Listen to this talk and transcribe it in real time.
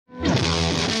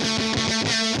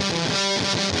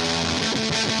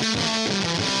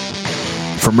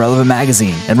From Relevant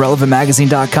Magazine and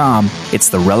RelevantMagazine.com, it's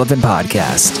the Relevant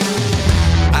Podcast.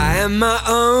 I am my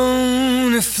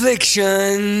own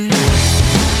affliction.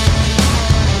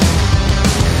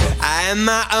 I am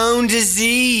my own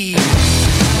disease.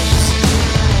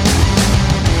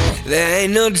 There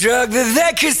ain't no drug that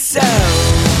they could sell.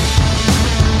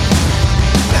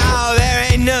 No, there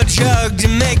ain't no drug to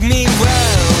make me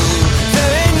well.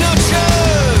 There ain't no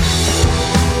drug.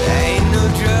 There ain't no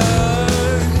drug.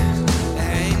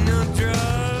 There ain't no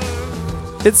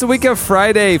drug. It's the week of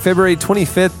Friday, February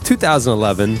 25th,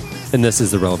 2011, and this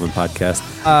is the Relevant Podcast.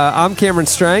 I'm Cameron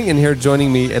Strang, and here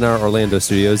joining me in our Orlando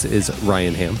studios is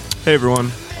Ryan Ham. Hey,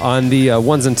 everyone. On the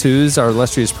ones and twos, our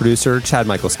illustrious producer, Chad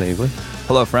Michael Snavely.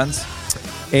 Hello, friends.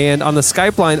 And on the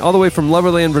Skype line, all the way from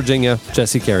Loverland, Virginia,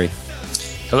 Jesse Carey.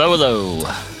 Hello, hello.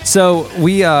 So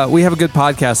we have a good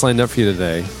podcast lined up for you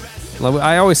today.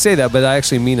 I always say that, but I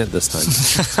actually mean it this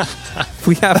time.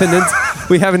 we have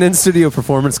an in-studio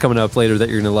performance coming up later that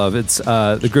you're going to love. It's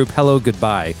the group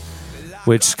Hellogoodbye,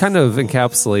 which kind of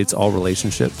encapsulates all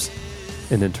relationships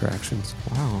and interactions.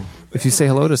 Wow. If you say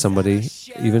hello to somebody,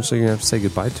 eventually you're going to have to say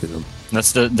goodbye to them.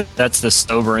 That's the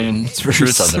sobering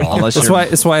truth of it all.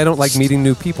 That's why I don't like meeting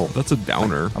new people. That's a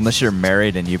downer. Unless you're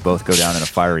married and you both go down in a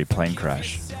fiery plane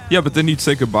crash. Yeah, but then you'd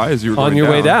say goodbye as you were on going your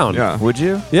way down. Yeah. Would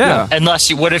you? Yeah.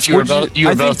 Unless what if you were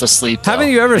both asleep? Haven't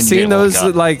you ever seen those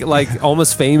like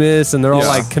almost famous and they're all Yeah.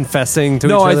 like confessing to each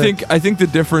No, other? I think the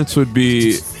difference would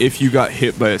be if you got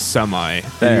hit by a semi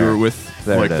and you were with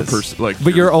like the person, like.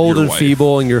 But you're old your and wife.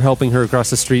 feeble, and you're helping her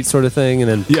across the street, sort of thing, and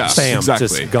then bam, exactly.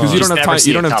 just Because gone. you don't have time.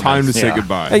 You don't have time to say Yeah.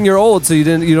 goodbye. And you're old, so you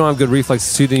don't have good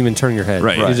reflexes. So you didn't even turn your head.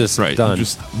 right, You're just done. You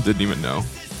just didn't even know.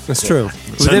 That's true.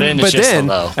 So then it's but just then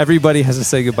hello. everybody has to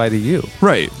say goodbye to you.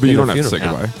 Right, but In you a don't have to say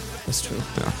funeral. goodbye. That's true.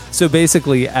 Yeah. So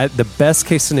basically, at the best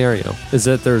case scenario is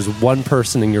that there's one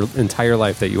person in your entire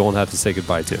life that you won't have to say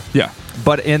goodbye to. Yeah.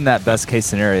 But in that best case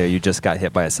scenario, you just got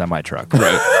hit by a semi-truck.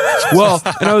 Right. Well,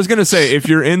 and I was going to say, if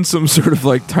you're in some sort of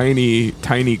like tiny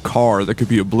car that could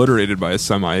be obliterated by a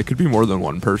semi, it could be more than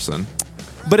one person.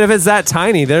 But if it's that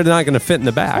tiny, they're not going to fit in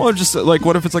the back. Well, just like,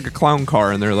 what if it's like a clown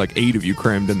car and there are like 8 of you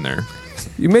crammed in there?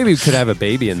 You maybe could have a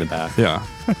baby in the back. Yeah.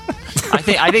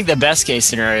 I think the best case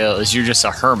scenario is you're just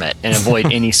a hermit and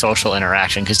avoid any social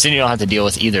interaction because then you don't have to deal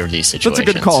with either of these situations. That's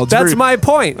a good call. It's That's very- my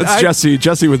point. That's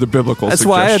Jesse with the biblical That's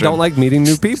why I suggestion. don't like meeting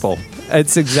new people.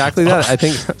 It's exactly that. I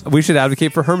think we should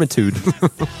advocate for hermitude.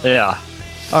 Yeah.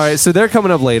 All right, so they're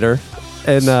coming up later,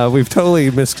 and we've totally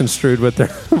misconstrued what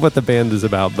the band is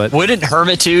about. But Wouldn't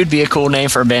Hermitude be a cool name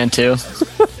for a band too?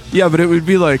 Yeah, but it would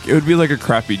be like a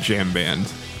crappy jam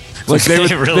band. Like they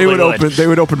would, It really they would would. open. They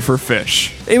would open for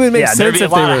Fish. it would make Yeah, there'd sense be a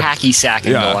if they lot of were. hacky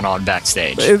sacking Yeah. going on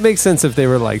backstage. It would make sense if they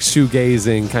were like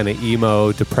shoegazing, kind of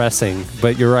emo, depressing.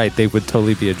 But you're right; they would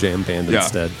totally be a jam band Yeah.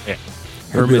 instead. Yeah.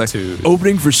 It'd be like, Hermitude.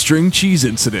 opening for String Cheese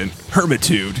Incident.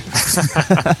 Hermitude.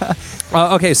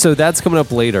 Okay, so that's coming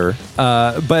up later.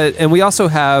 And we also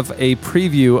have a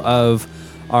preview of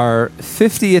our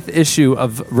 50th issue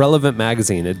of Relevant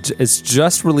Magazine. It's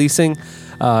just releasing.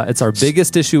 It's our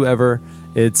biggest issue ever.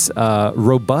 It's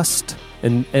robust,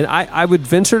 and I would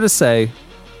venture to say,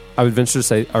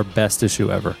 our best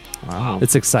issue ever. Wow.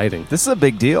 It's exciting. This is a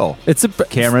big deal. It's a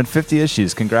Cameron, 50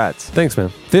 issues. Congrats. Thanks, man.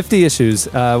 50 issues.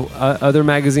 Other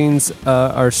magazines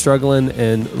are struggling,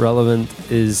 and Relevant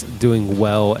is doing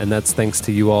well, and that's thanks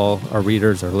to you all, our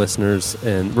readers, our listeners,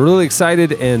 and we're really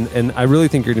excited. And I really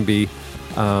think you're going to be.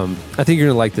 I think you're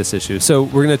going to like this issue. So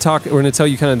we're going to talk. We're going to tell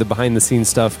you kind of the behind the scenes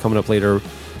stuff coming up later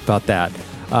about that.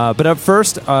 But up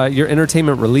first, your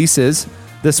entertainment releases.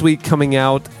 This week coming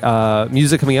out,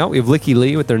 music coming out. We have Licky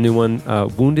Lee with their new one,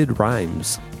 Wounded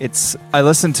Rhymes. I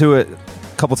listened to it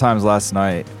a couple times last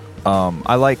night. I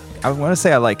want to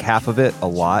say I like half of it a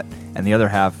lot, and the other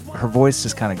half, her voice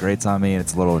just kind of grates on me, and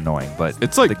it's a little annoying. But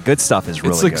It's like- the good stuff is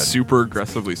really It's like good. super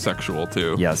aggressively sexual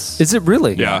too. Yes. Is it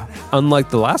really? Yeah.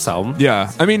 Unlike the last album.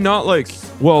 Yeah. I mean, not like.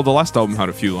 Well, the last album had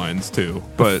a few lines too,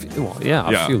 but Well, yeah,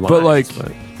 a yeah. few lines. But like,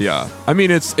 yeah. I mean,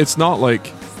 it's not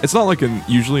like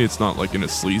usually it's not like in a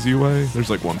sleazy way.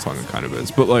 There's like one song that kind of is,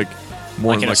 but like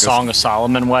more Like in like a Song of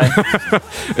Solomon way.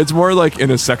 It's more like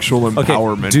in a sexual okay,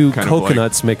 empowerment. do kind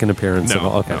coconuts make an appearance? Of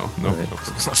like, at all? Okay. No. All right.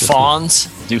 Fawns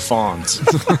do fawns.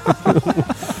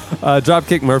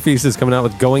 Dropkick Murphys is coming out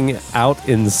with Going Out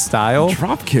in Style.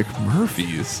 Dropkick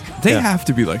Murphys. They Yeah. have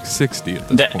to be like 60 at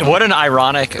this point. What an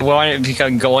ironic. Why it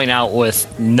become going out with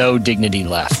no dignity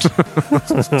left?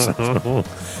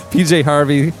 PJ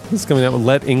Harvey is coming out with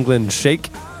Let England Shake.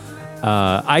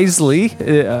 Isley,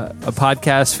 a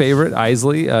podcast favorite,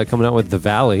 Isley, coming out with The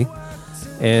Valley.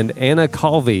 And Anna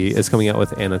Calvi is coming out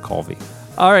with Anna Calvi.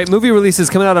 All right, movie releases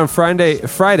coming out on Friday,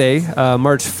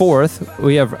 March 4th.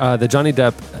 We have the Johnny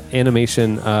Depp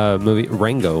animation movie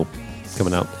Rango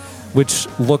coming out, which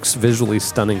looks visually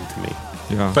stunning to me.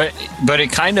 Yeah. But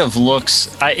it kind of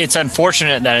looks. It's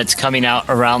unfortunate that it's coming out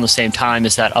around the same time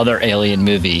as that other Alien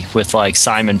movie with like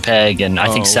Simon Pegg and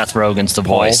I think Seth Rogen's the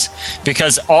voice.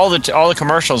 Because all the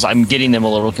commercials, I'm getting them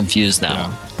a little confused now.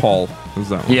 Yeah. Paul is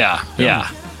that one?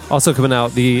 Yeah. Also coming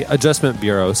out, The Adjustment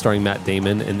Bureau, starring Matt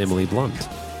Damon and Emily Blunt.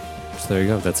 So there you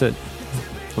go. That's it.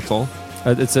 That's all.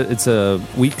 It's a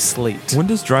weak slate. When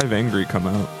does Drive Angry come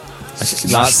out?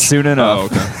 Not soon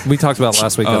enough. Oh, okay. We talked about it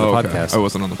last week on the podcast. I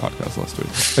wasn't on the podcast last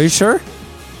week. Are you sure?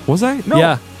 Was I? No.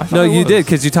 Yeah. I thought No, I you was. did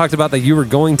because you talked about that you were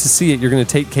going to see it. You're going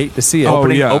to take Kate to see it.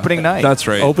 Opening night. That's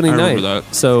right. Opening I night. remember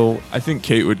that. So I think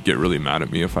Kate would get really mad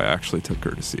at me if I actually took her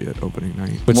to see it opening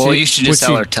night. Well, you should just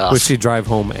tell her tough. Would she drive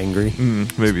home angry?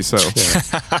 Maybe so.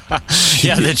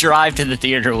 Yeah, the drive to the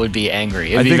theater would be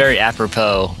angry. It would be a very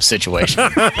apropos situation.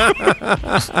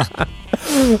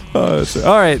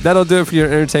 All right, that'll do it for your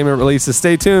entertainment releases.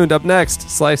 Stay tuned. Up next,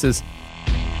 Slices.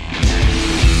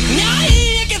 Now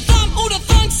he can thump, who the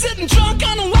thunk, sitting drunk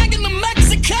on a wagon to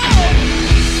Mexico.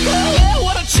 Oh,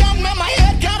 what a chump, man, my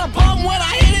head got a bump when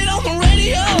I hit it on the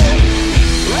radio.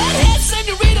 Redhead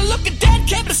senorita looking dead,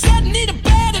 kept it said need a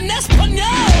bed in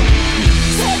Espanol.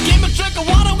 Said give me a drink of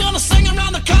water, I'm gonna sing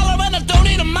around the collar and I don't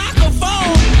need a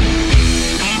microphone.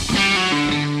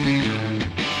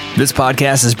 This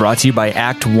podcast is brought to you by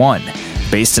Act One.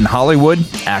 Based in Hollywood,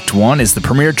 Act One is the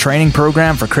premier training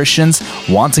program for Christians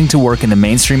wanting to work in the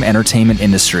mainstream entertainment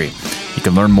industry. You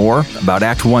can learn more about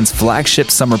Act One's flagship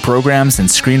summer programs in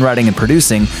screenwriting and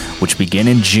producing, which begin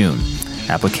in June.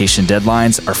 Application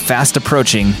deadlines are fast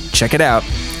approaching. Check it out,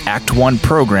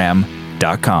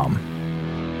 actoneprogram.com.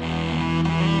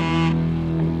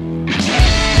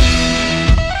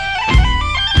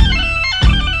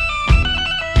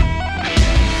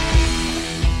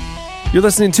 You're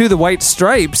listening to The White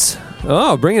Stripes.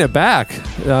 Oh, bringing it back.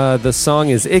 The song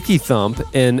is Icky Thump,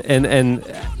 and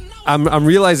I'm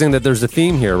realizing that there's a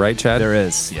theme here, right, Chad? There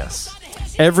is, yes.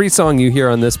 Every song you hear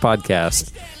on this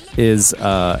podcast is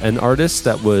an artist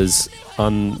that was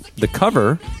on the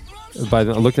cover,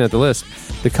 looking at the list,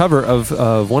 the cover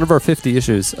of one of our 50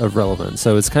 issues of Relevant.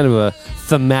 So it's kind of a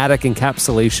thematic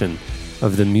encapsulation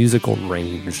of the musical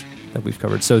range that we've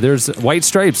covered. So there's White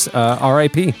Stripes,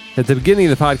 R.I.P. At the beginning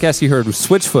of the podcast, you heard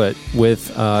Switchfoot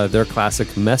with their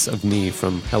classic Mess of Me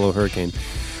from Hello Hurricane.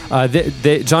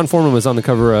 John Foreman was on the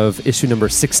cover of issue number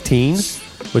 16,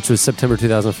 which was September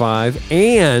 2005,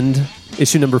 and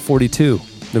issue number 42,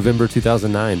 November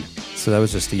 2009. So that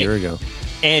was just a year ago.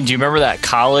 And do you remember that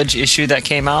college issue that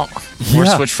came out where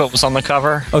Yeah. Switchfoot was on the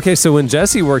cover? Okay, so when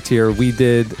Jesse worked here, we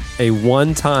did a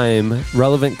one-time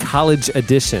Relevant college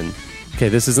edition. Okay,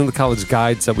 this isn't the college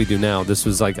guides that we do now. This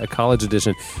was like a college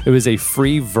edition. It was a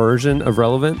free version of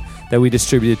Relevant that we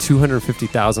distributed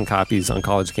 250,000 copies on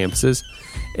college campuses.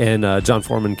 And John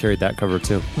Foreman carried that cover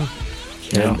too.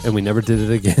 And we never did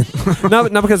it again.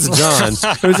 not because of John.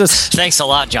 It was just... Thanks a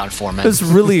lot, John Foreman. It was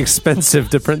really expensive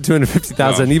to print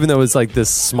 250,000, even though it was like this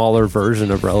smaller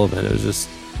version of Relevant. It was just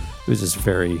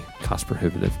very cost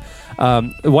prohibitive.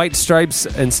 White Stripes,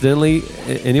 incidentally,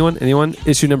 anyone?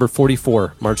 Issue number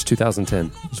 44, March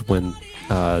 2010, is when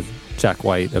Jack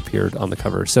White appeared on the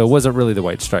cover. So it wasn't really the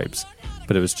White Stripes,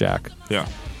 but it was Jack. Yeah.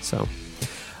 So,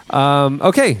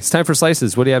 okay, it's time for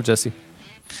Slices. What do you have, Jesse?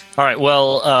 All right.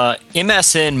 Well,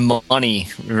 MSN Money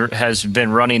has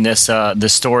been running this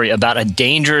story about a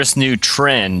dangerous new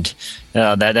trend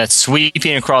that's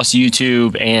sweeping across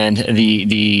YouTube and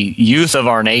the youth of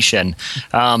our nation.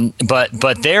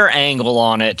 But their angle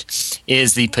on it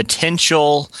is the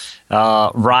potential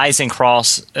rising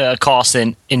costs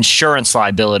in insurance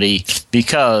liability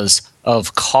because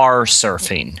of car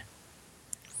surfing.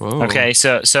 Whoa. Okay,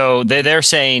 so they're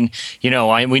saying, we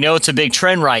know it's a big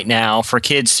trend right now for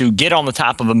kids to get on the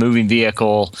top of a moving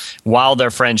vehicle while their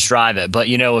friends drive it. But,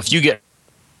 if you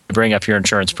bring up your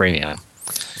insurance premium,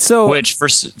 which for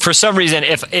some reason,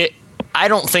 I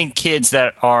don't think kids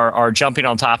that are jumping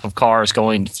on top of cars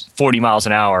going 40 miles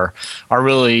an hour are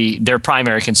really, their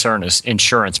primary concern is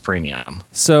insurance premium.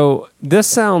 So this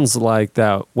sounds like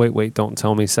that Wait, Don't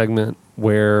Tell Me segment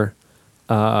where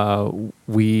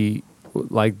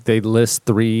they list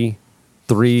three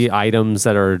items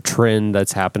that are a trend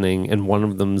that's happening, and one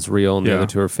of them's real and the other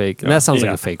two are fake. And that sounds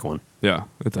like a fake one. Yeah,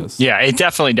 it does. Yeah, it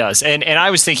definitely does. And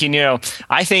I was thinking,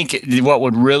 I think what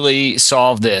would really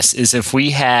solve this is if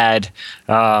we had,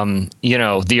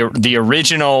 the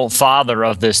original father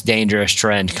of this dangerous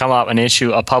trend come up and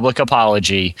issue a public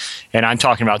apology, and I'm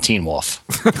talking about Teen Wolf.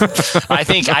 I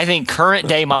think current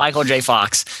day Michael J.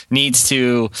 Fox needs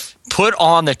to put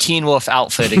on the Teen Wolf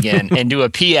outfit again and do a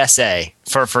PSA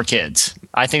for kids.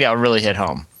 I think that would really hit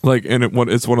home. Like, and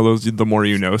it's one of those the more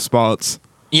you know spots.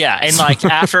 Yeah, and like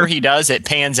after he does, it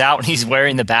pans out and he's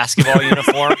wearing the basketball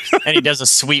uniform and he does a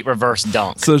sweet reverse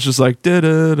dunk. So it's just like da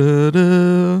da da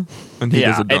da, and he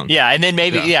does a dunk. And then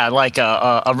maybe like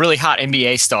a really hot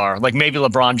NBA star, like maybe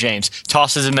LeBron James,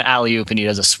 tosses him an alley oop and he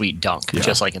does a sweet dunk,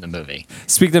 just like in the movie.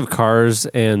 Speaking of cars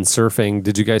and surfing,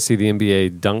 did you guys see the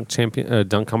NBA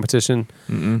dunk competition?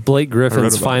 Mm-mm. Blake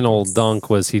Griffin's final dunk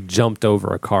was he jumped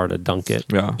over a car to dunk it.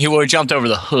 Yeah, he would have jumped over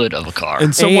the hood of a car,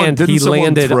 and he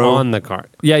landed on the car.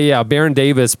 Yeah. Baron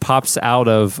Davis pops out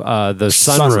of the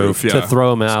sunroof to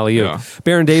throw him an alley-oop. Yeah.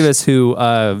 Baron Davis, who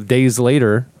days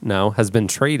later now has been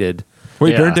traded.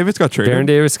 Wait, Baron Davis got traded? Baron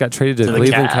Davis got traded to the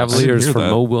Cleveland Cavaliers for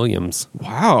Mo Williams.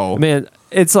 Wow. Man,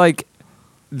 it's like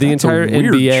the entire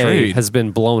NBA has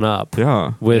been blown up.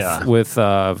 Yeah. With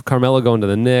Carmelo going to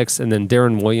the Knicks, and then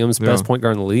Darren Williams, best point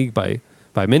guard in the league by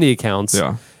many accounts.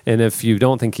 Yeah. And if you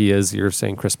don't think he is, you're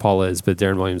saying Chris Paul is, but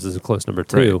Darren Williams is a close number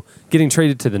 2. Right. Getting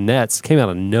traded to the Nets came out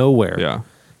of nowhere. Yeah.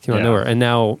 Came out of nowhere. And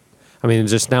now,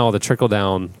 just now all the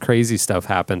trickle-down crazy stuff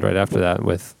happened right after that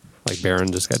with, like,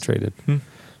 Barron just got traded.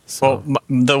 So. Well,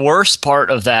 the worst part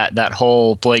of that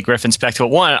whole Blake Griffin spectacle,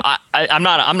 one, I'm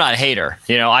not a hater.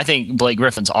 I think Blake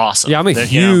Griffin's awesome. Yeah, I'm a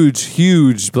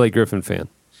huge Blake Griffin fan.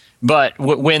 But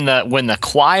when the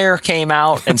choir came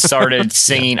out and started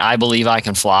singing "I Believe I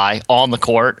Can Fly" on the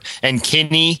court, and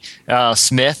Kenny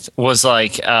Smith was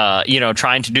like,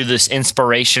 trying to do this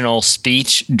inspirational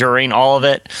speech during all of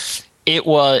it, it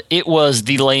was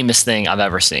the lamest thing I've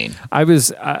ever seen.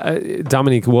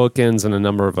 Dominique Wilkins and a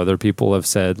number of other people have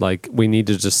said, like, we need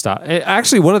to just stop.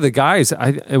 Actually, one of the guys,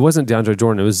 it wasn't DeAndre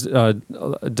Jordan, it was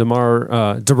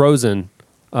DeRozan.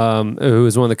 Who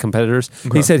was one of the competitors.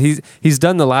 Okay. He said he's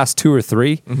done the last 2 or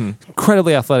 3. Mm-hmm.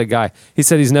 Incredibly athletic guy. He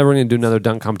said he's never going to do another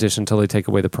dunk competition until they take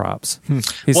away the props.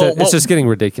 He said it's just getting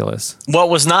ridiculous. What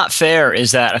was not fair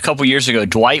is that a couple years ago,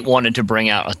 Dwight wanted to bring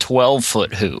out a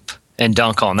 12-foot hoop and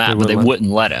dunk on that, but they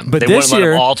wouldn't let him. But they wouldn't let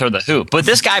him alter the hoop. But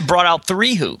this guy brought out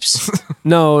 3 hoops.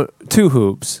 No, 2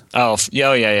 hoops. Oh,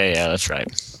 yeah, that's right.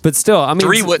 But still,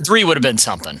 3 would have been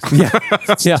something.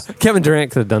 Yeah. Kevin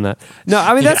Durant could have done that.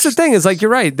 No, that's the thing. Is like, you're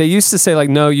right. They used to say,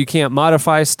 like, no, you can't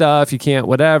modify stuff, you can't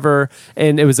whatever,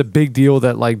 and it was a big deal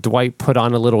that, like, Dwight put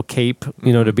on a little cape,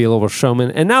 to be a little showman.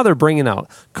 And now they're bringing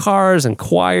out cars and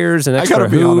choirs and extra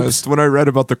hoops. I gotta be honest. When I read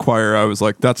about the choir, I was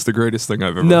like, that's the greatest thing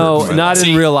I've ever heard. No, not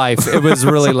in real life. It was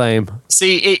really lame.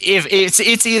 See, if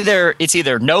it's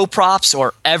either no props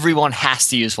or everyone has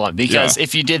to use one, because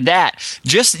if you did that,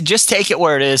 just take it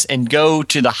where it is and go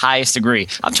to the highest degree.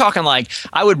 I'm talking like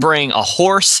I would bring a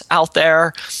horse out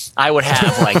there. I would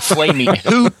have like flaming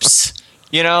hoops.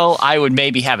 I would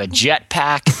maybe have a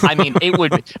jetpack. It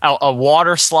would a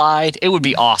water slide. It would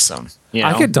be awesome.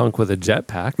 I could dunk with a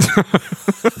jetpack.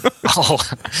 Oh,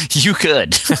 you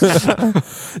could.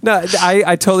 No,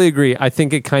 I totally agree. I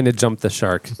think it kind of jumped the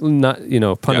shark. Not,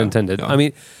 pun intended.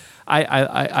 Yeah.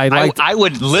 I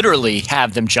would literally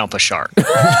have them jump a shark. Like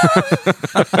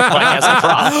as a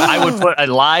prop. I would put a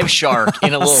live shark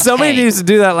in a little Somebody tank. needs to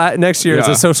do that next year as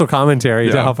a social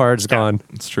commentary to how far it's gone.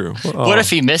 It's true. What if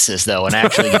he misses, though, and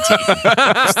actually gets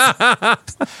eaten?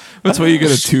 That's why you get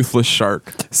a toothless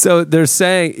shark. So they're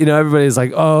saying, everybody's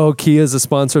like, oh, Kia's a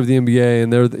sponsor of the NBA.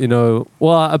 And they're,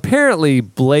 apparently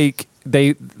Blake,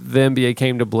 the NBA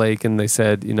came to Blake and they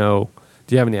said,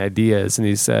 do you have any ideas? And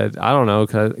he said, I don't know.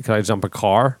 Could I jump a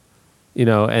car?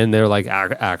 And they're like,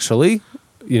 actually,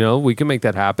 we can make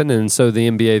that happen. And so the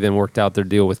NBA then worked out their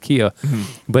deal with Kia. Mm-hmm.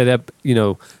 But,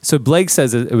 so Blake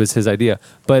says it was his idea.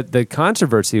 But the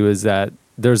controversy was that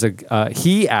there's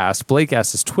Blake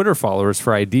asked his Twitter followers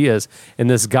for ideas. And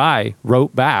this guy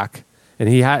wrote back, and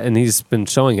he's been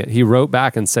showing it. He wrote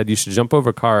back and said, you should jump over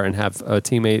a car and have a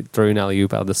teammate throw an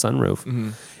alley-oop out of the sunroof.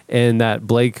 Mm-hmm. And that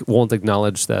Blake won't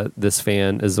acknowledge that this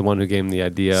fan is the one who gave him the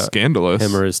idea. Scandalous.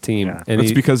 Him or his team. Yeah. And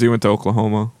it's because he went to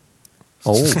Oklahoma.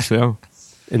 Oh. Yeah.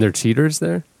 And they're cheaters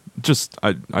there?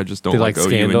 I just don't like OU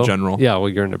in general. Yeah, well,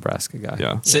 you're a Nebraska guy.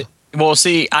 Yeah. Well,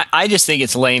 see, I just think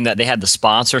it's lame that they had the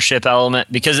sponsorship element,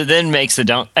 because it then makes the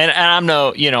dunk. And I'm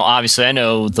obviously I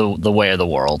know the way of the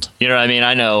world. You know what I mean?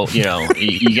 I know, you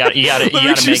got to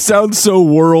make. Sound so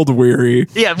world weary.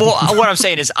 Yeah. Well, what I'm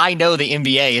saying is, I know the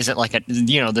NBA isn't like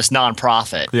this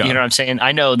nonprofit. Yeah. You know what I'm saying?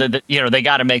 I know that they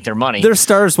got to make their money. Their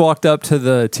stars walked up to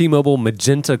the T-Mobile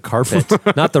magenta carpet,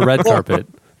 not the red carpet.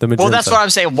 Well, that's what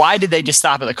I'm saying. Why did they just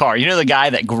stop at the car? You know, the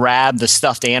guy that grabbed the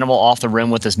stuffed animal off the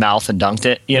rim with his mouth and dunked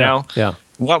it, you know? Yeah.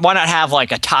 Why not have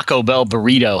like a Taco Bell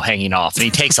burrito hanging off and he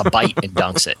takes a bite and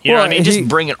dunks it? You know what I mean? Just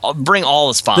bring all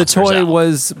the sponsors. The toy out.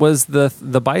 was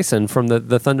the bison from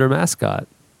the Thunder mascot.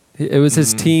 It was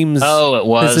his team's. Oh, it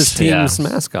was his team's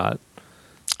mascot.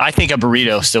 I think a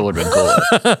burrito still would have been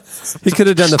cool. He could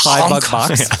have done the $5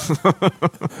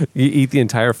 box. You eat the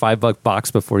entire $5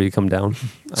 box before you come down.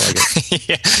 I like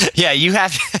it. Yeah, you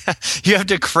have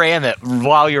to cram it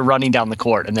while you're running down the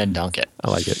court and then dunk it. I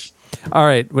like it. All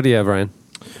right, what do you have, Ryan?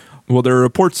 Well, there are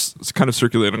reports kind of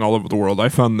circulating all over the world. I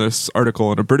found this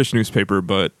article in a British newspaper,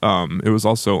 but it was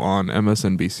also on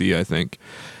MSNBC, I think.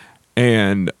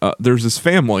 And there's this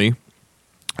family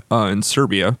in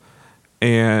Serbia,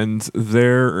 and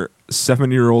their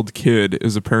 7-year-old kid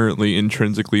is apparently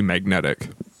intrinsically magnetic.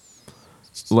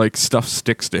 Like, stuff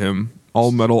sticks to him.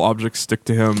 All metal objects stick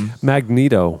to him.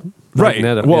 Magneto. Right.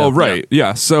 Magneto. Well, right.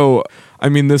 Yeah. So, I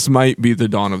mean, this might be the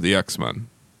dawn of the X-Men.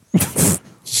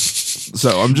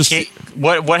 So I'm just.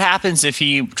 What happens if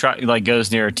he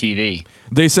goes near a TV?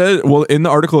 They said, well, in the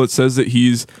article it says that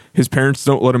his parents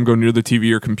don't let him go near the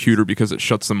TV or computer because it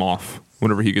shuts them off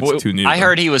whenever he gets too near. I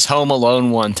heard he was home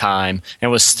alone one time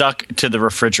and was stuck to the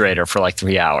refrigerator for like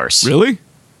 3 hours. Really?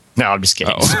 No, I'm just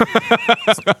kidding. Oh.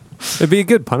 It'd be a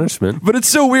good punishment. But it's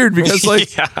so weird because you wait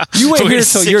here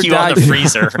till your dad on the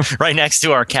freezer right next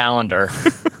to our calendar.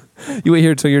 You wait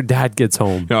here till your dad gets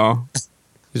home. No.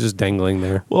 He's just dangling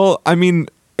there. Well, I mean,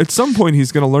 at some point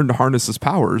he's going to learn to harness his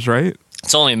powers, right?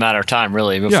 It's only a matter of time,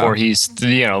 really, before he's,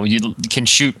 you can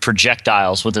shoot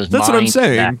projectiles with his mind. That's what I'm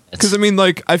saying. Because, I mean,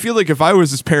 I feel like if I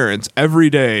was his parents, every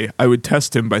day I would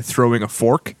test him by throwing a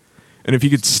fork. And if he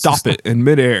could stop it in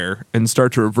midair and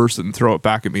start to reverse it and throw it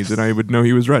back at me, then I would know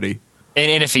he was ready.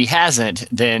 And if he hasn't,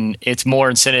 then it's more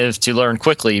incentive to learn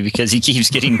quickly because he keeps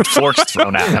getting forks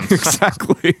thrown at him.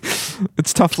 Exactly.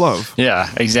 It's tough love. Yeah,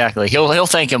 exactly. He'll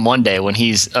thank him one day when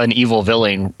he's an evil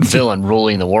villain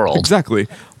ruling the world. Exactly.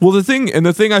 Well, the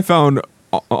thing I found,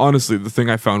 honestly, the thing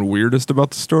I found weirdest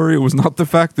about the story was not the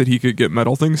fact that he could get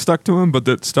metal things stuck to him, but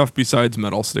that stuff besides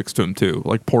metal sticks to him too,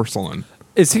 like porcelain.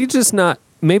 Is he just not...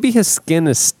 Maybe his skin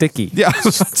is sticky. Yeah.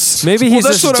 Maybe he's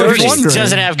just dirty. He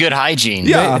doesn't have good hygiene.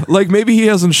 Yeah, maybe he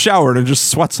hasn't showered and just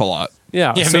sweats a lot.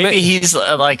 Yeah, so maybe he's one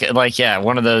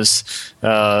of those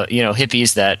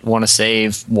hippies that want to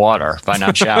save water by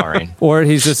not showering. Or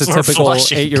he's just a typical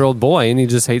 8-year-old boy and he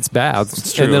just hates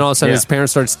baths. And then all of a sudden his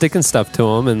parents start sticking stuff to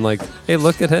him and hey,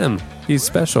 look at him. He's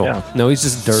special. Yeah. No, he's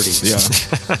just dirty.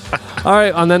 Yeah. All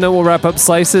right, on that note, we'll wrap up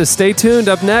Slices. Stay tuned.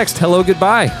 Up next, Hello,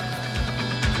 Goodbye.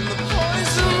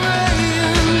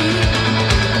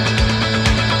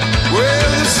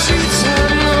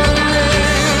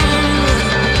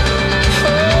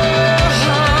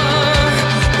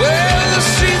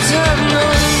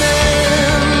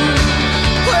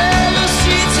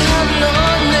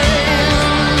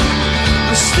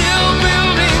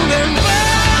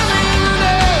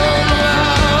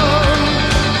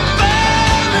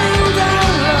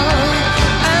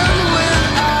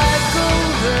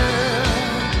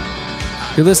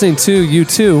 You're listening to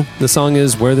U2. The song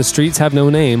is Where the Streets Have No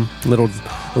Name, a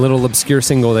little obscure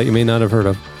single that you may not have heard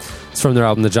of. It's from their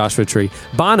album, The Joshua Tree.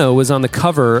 Bono was on the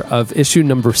cover of issue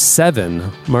number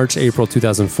 7, March-April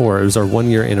 2004. It was our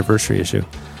 1-year anniversary issue.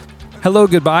 Hello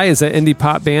Goodbye is an indie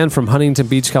pop band from Huntington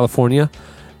Beach, California.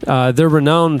 They're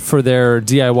renowned for their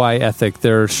DIY ethic,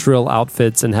 their shrill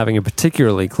outfits, and having a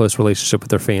particularly close relationship with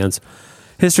their fans.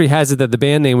 History has it that the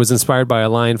band name was inspired by a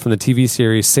line from the TV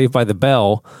series Saved by the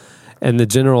Bell, and the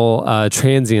general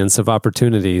transience of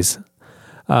opportunities.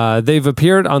 They've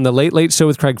appeared on The Late Late Show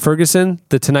with Craig Ferguson,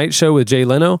 The Tonight Show with Jay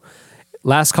Leno,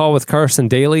 Last Call with Carson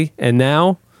Daly, and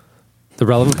now, The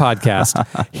Relevant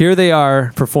Podcast. Here they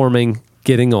are performing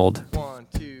Getting Old. 1,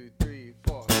 2, 3,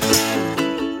 4.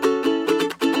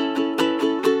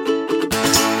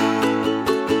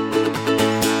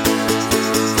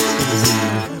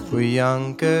 When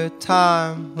younger,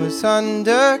 time was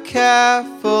under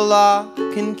careful lock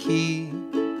and key.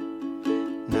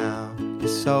 Now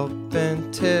it's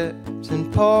open tips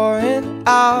and pouring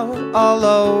out all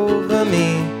over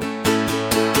me.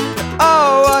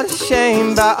 oh, what a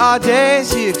shame about our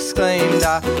days, you exclaimed.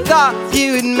 I thought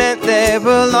you had meant they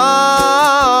were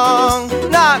long.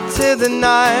 Not till the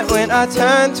night when I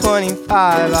turned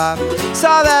 25, I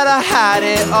saw that I had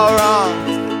it all wrong.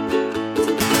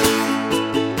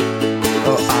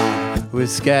 Oh, I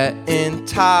was getting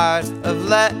tired of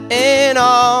letting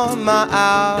all my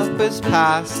outbursts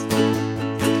pass.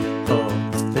 Oh,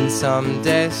 then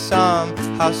someday,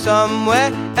 somehow,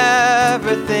 somewhere,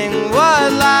 everything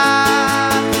would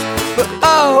last. But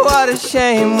oh, what a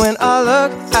shame when I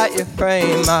look at your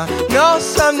frame. I know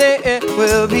someday it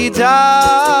will be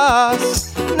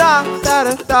dust. Not that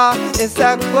I thought it's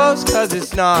that close, 'cause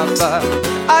it's not. But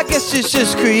I guess it's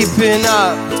just creeping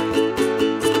up.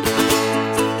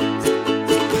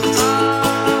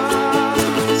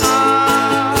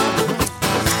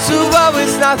 So oh,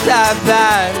 it's not that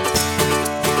bad.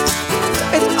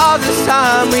 It's all this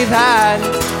time we've had.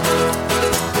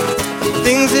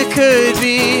 Things that could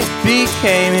be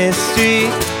became history.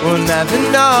 We'll never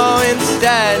know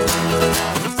instead.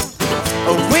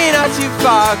 Oh, we're not too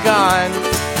far gone.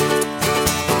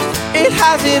 It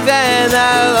hasn't been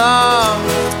that long.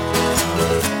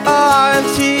 Our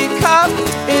empty cup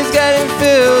is getting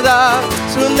filled up,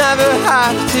 so we'll never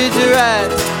have to dread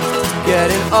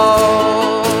getting old.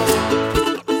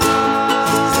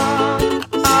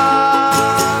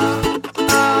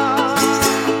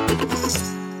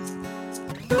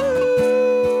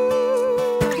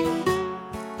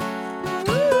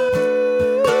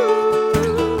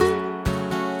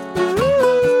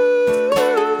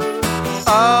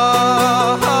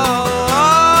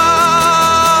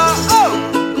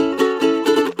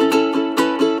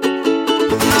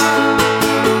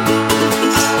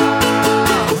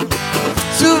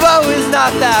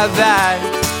 Not that bad.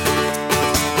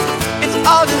 It's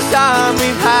all this time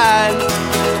we've had.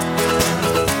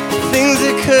 Things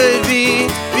that could be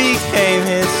became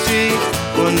history.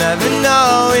 We'll never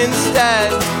know instead.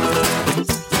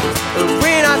 But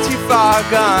we're not too far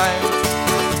gone.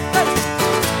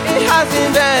 It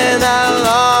hasn't been that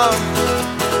long.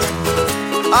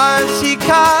 Our empty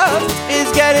cup is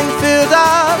getting filled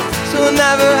up, so we'll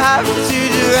never have to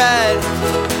dread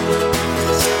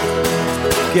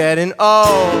getting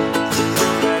old,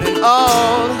 getting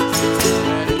old,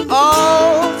 getting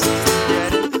old,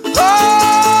 getting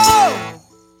old.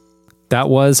 That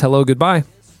was Hello Goodbye.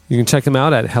 You can check them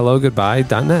out at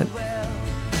hellogoodbye.net.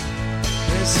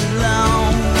 It's a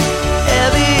long,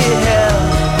 heavy hell.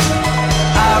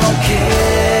 I don't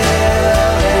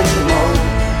care anymore.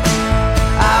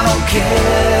 I don't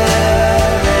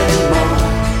care anymore.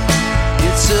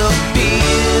 It's a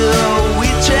bill we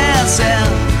transcend.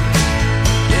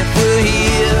 We're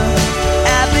here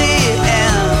at the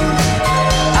end.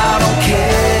 I don't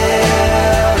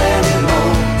care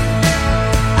anymore.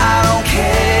 I don't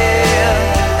care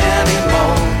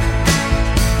anymore.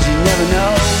 You never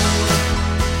know.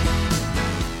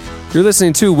 You're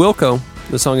listening to Wilco.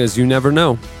 The song is You Never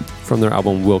Know from their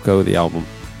album Wilco, the album.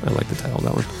 I like the title of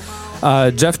that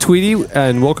one. Jeff Tweedy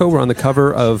and Wilco were on the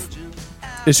cover of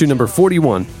issue number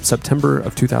 41, September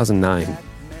of 2009.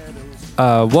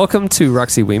 Welcome to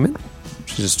Roxy Weeman.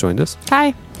 She just joined us.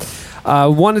 Hi.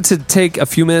 Wanted to take a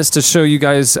few minutes to show you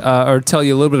guys or tell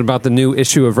you a little bit about the new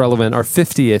issue of Relevant, our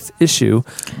 50th issue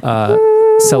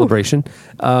celebration.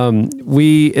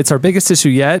 It's our biggest issue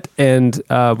yet, and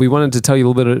we wanted to tell you a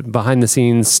little bit of behind the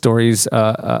scenes stories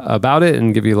about it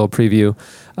and give you a little preview.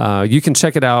 You can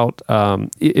check it out.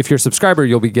 If you're a subscriber,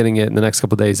 you'll be getting it in the next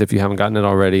couple of days if you haven't gotten it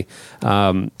already.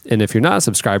 And if you're not a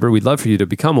subscriber, we'd love for you to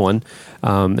become one.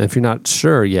 And if you're not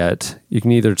sure yet, you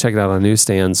can either check it out on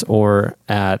newsstands or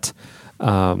at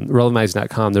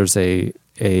relevantmagazine.com. There's a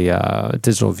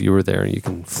digital viewer there, and you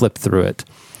can flip through it.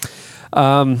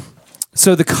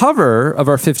 So the cover of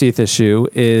our 50th issue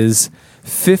is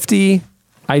 50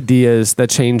 ideas that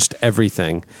changed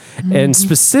everything. Mm-hmm. And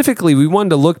specifically, we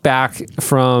wanted to look back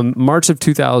from March of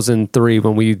 2003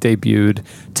 when we debuted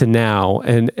to now.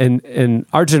 And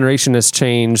our generation has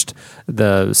changed.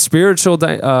 The spiritual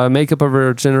makeup of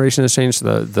our generation has changed.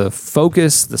 The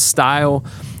focus, the style,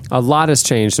 a lot has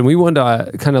changed. And we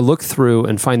wanted to kind of look through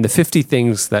and find the 50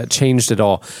 things that changed it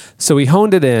all. So we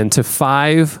honed it in to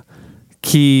 5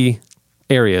 key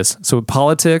areas. So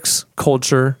politics,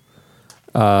 culture,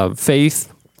 faith,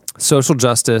 social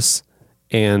justice,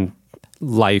 and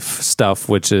life stuff,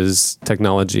 which is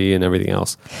technology and everything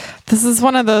else. This is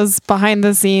one of those behind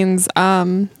the scenes.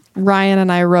 Ryan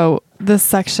and I wrote this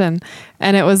section,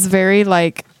 and it was very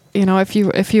like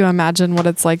if you imagine what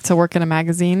it's like to work in a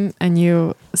magazine and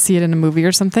you see it in a movie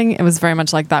or something, it was very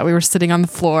much like that. We were sitting on the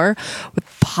floor with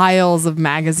piles of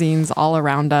magazines all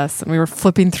around us, and we were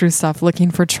flipping through stuff,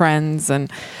 looking for trends,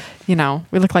 and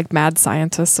we look like mad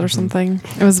scientists or something.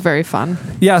 It was very fun.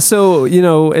 Yeah, so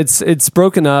it's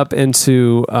broken up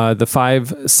into the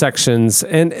 5 sections,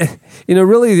 and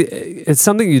really it's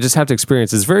something you just have to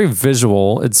experience. It's very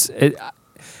visual.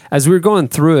 As we were going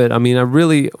through it, I mean,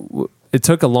 it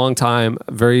took a long time.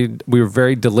 We were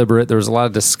very deliberate. There was a lot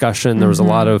of discussion. There was a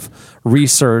lot of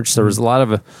research. There was a lot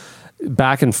of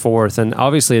back and forth. And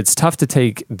obviously it's tough to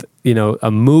take, a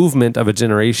movement of a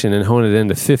generation and hone it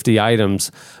into 50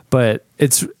 items. But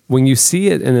it's when you see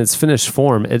it in its finished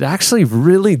form, it actually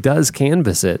really does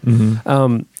canvas it.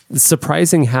 It's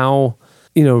surprising how,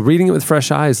 reading it with fresh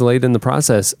eyes late in the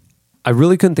process, I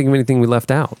really couldn't think of anything we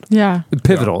left out. Yeah.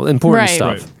 Pivotal, important Right.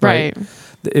 stuff. Right.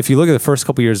 If you look at the first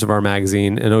couple years of our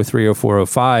magazine in 03, 04,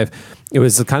 05, it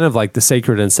was kind of like the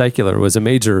sacred and secular was a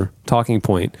major talking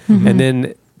point. And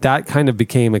then that kind of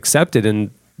became accepted, and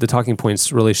the talking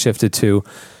points really shifted to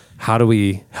how do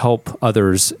we help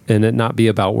others and it not be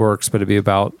about works, but it be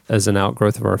about as an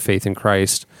outgrowth of our faith in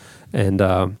Christ. And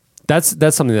that's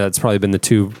something that's probably been the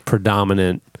 2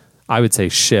 predominant, I would say,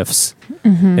 shifts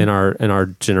in our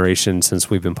generation since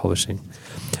we've been publishing.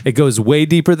 It goes way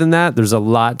deeper than that. There's a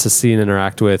lot to see and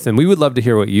interact with, and we would love to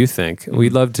hear what you think.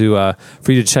 We'd love to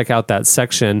for you to check out that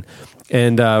section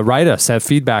and write us at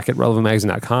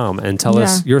feedback@relevantmagazine.com and tell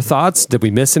us your thoughts. Did we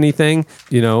miss anything?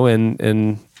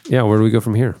 And where do we go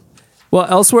from here? Well,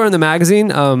 elsewhere in the magazine,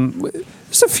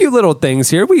 there's a few little things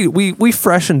here. We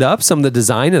freshened up some of the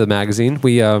design of the magazine.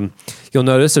 You'll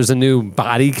notice there's a new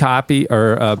body copy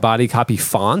or body copy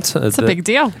font. It's a big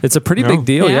deal. It's a pretty big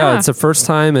deal. Yeah, it's the first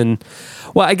time, and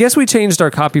I guess we changed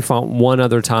our copy font one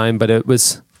other time, but it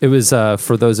was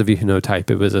for those of you who know type,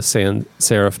 it was a sans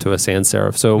serif to a sans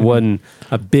serif, so it wasn't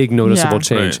a big noticeable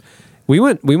change.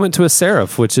 Right. We went to a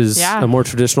serif, which is a more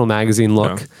traditional magazine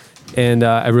look. Yeah. And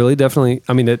I really definitely,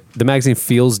 the magazine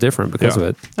feels different because of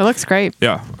it. It looks great.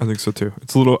 Yeah, I think so too.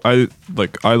 It's a little, I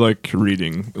like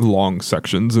reading long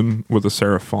sections and with a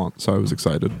serif font, so I was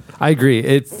excited. I agree.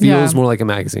 It feels more like a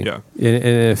magazine. Yeah. And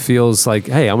it feels like,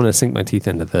 hey, I'm going to sink my teeth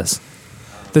into this.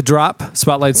 The Drop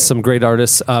spotlights some great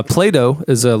artists. Play-Doh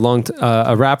is a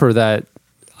rapper that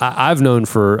I've known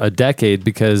for a decade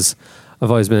because I've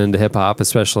always been into hip hop,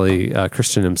 especially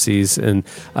Christian MCs. And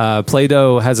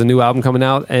Play-Doh has a new album coming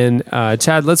out. And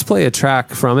Chad, let's play a track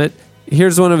from it.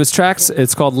 Here's one of his tracks.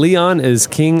 It's called Leon is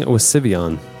King with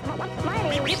Sivion.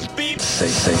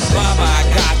 Mama, I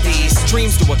got these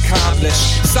dreams to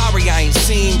accomplish. Sorry I ain't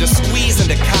seem to squeeze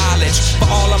into college. For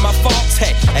all of my faults,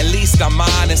 hey, at least I'm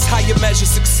honest. How you measure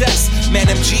success? Man,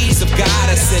 them G's have got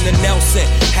us in a Nelson.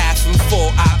 Half and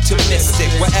full, optimistic.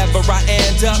 Wherever I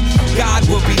end up, God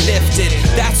will be lifted.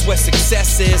 That's where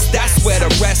success is. That's where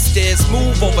the rest is.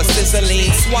 Move over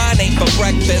sizzling. Swine ain't for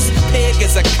breakfast. Pig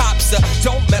is a copsa.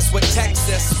 Don't mess with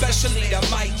Texas. Especially the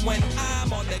mic when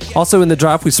I'm on the... Also in The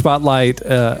Drop, we spotlight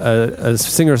a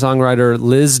singer-songwriter,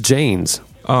 Liz Janes.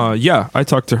 Yeah, I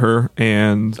talked to her,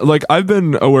 and I've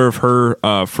been aware of her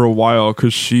for a while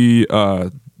because she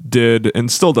did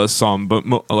and still does some, but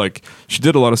she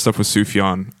did a lot of stuff with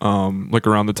Sufjan,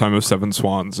 around the time of Seven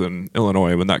Swans in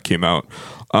Illinois when that came out.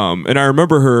 And I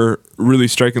remember her really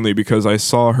strikingly because I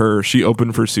saw her. She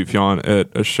opened for Sufjan at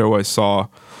a show I saw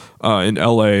in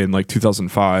LA in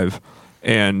 2005.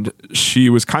 And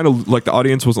she was kind of the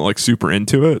audience wasn't super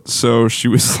into it. So she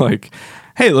was like,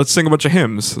 hey, let's sing a bunch of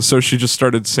hymns. So she just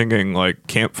started singing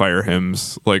campfire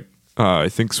hymns, I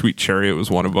think Sweet Chariot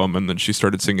was one of them. And then she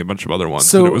started singing a bunch of other ones.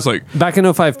 So and it was back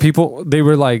in 05, people, they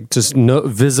were just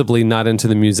visibly not into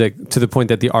the music to the point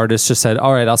that the artist just said,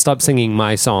 all right, I'll stop singing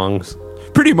my songs.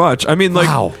 Pretty much. I mean,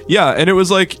 wow. Yeah. And it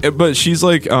was but she's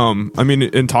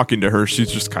in talking to her,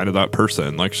 she's just kind of that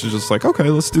person. She's just okay,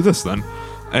 let's do this then.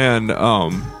 And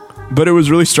but it was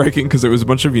really striking because it was a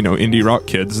bunch of indie rock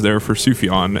kids there for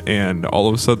Sufjan, and all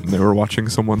of a sudden they were watching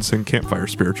someone sing campfire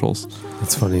spirituals.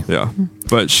 That's funny. Yeah,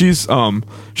 but she's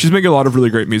making a lot of really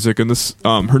great music, and this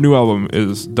her new album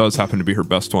does happen to be her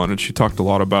best one. And she talked a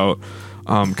lot about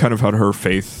kind of how her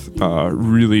faith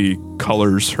really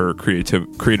colors her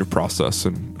creative process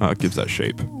and gives that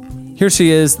shape. Here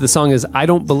she is. The song is "I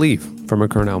Don't Believe" from her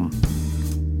current album.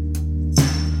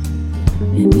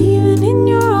 And even in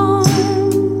your arms,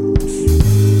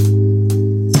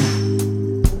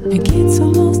 I get so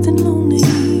lost and lonely.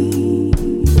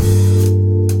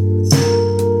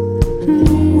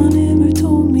 No one ever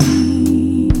told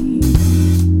me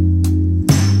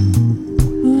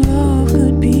love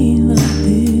could be like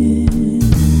this.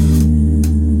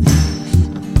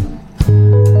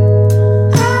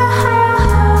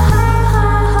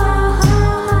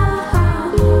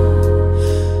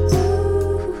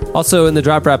 Also, in the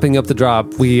drop, wrapping up the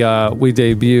drop, we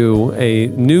debut a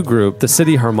new group, the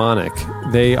City Harmonic.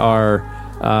 They are,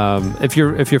 if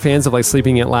you're fans of like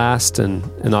Sleeping at Last and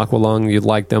Aqualung, you'd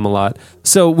like them a lot.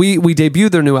 So we debuted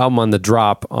their new album on the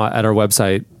drop at our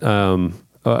website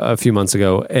a few months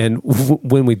ago, and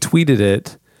when we tweeted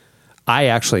it, I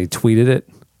actually tweeted it,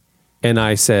 and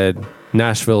I said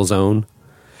Nashville's own.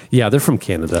 Yeah, they're from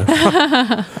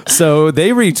Canada. So they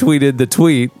retweeted the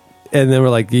tweet. And then we're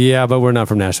like, yeah, but we're not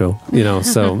from Nashville,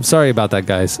 so sorry about that,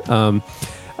 guys.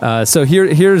 So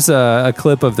here's a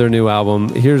clip of their new album.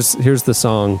 Here's the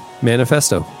song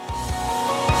Manifesto.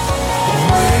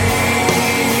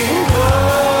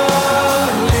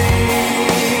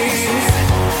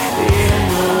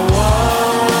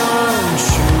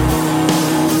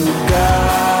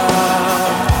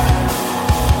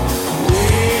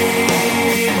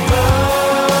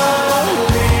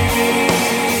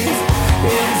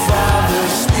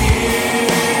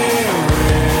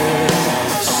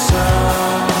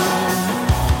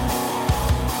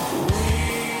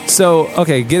 So,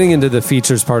 okay, getting into the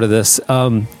features part of this,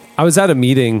 I was at a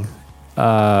meeting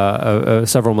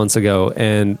several months ago,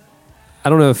 and I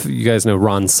don't know if you guys know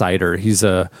Ron Sider. He's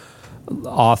a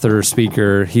author,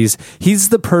 speaker. He's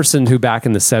the person who back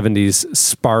in the 70s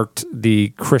sparked the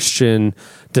Christian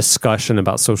discussion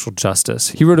about social justice.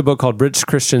 He wrote a book called Rich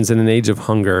Christians in an Age of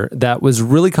Hunger that was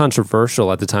really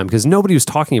controversial at the time because nobody was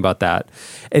talking about that.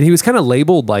 And he was kind of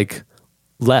labeled like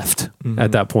left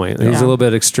at that point. He was a little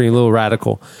bit extreme, a little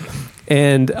radical.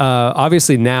 And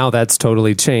obviously now that's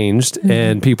totally changed,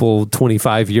 and people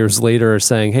 25 years later are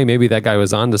saying, "Hey, maybe that guy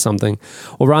was onto something."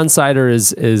 Well, Ron Sider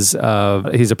is he's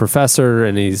a professor,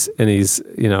 and he's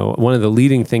one of the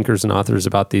leading thinkers and authors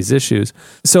about these issues.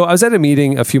 So I was at a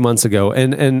meeting a few months ago,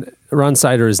 and Ron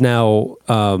Sider is now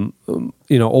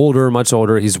older, much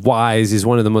older. He's wise. He's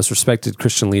one of the most respected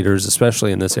Christian leaders,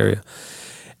 especially in this area.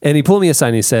 And he pulled me aside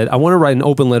and he said, "I want to write an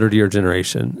open letter to your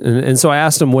generation." And so I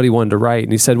asked him what he wanted to write.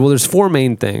 And he said, "Well, there's four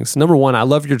main things. Number one, I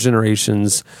love your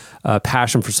generation's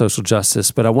passion for social justice,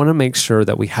 but I want to make sure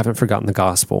that we haven't forgotten the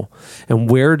gospel. And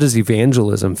where does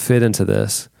evangelism fit into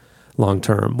this long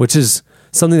term?" Which is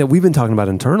something that we've been talking about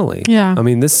internally. Yeah. I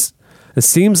mean, it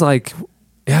seems like,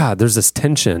 there's this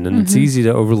tension, and it's easy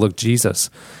to overlook Jesus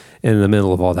in the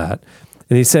middle of all that.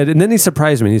 And he said, and then he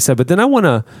surprised me. And he said, "But then I want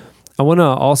to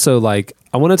also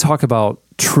I want to talk about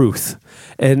truth.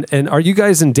 And are you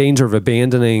guys in danger of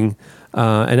abandoning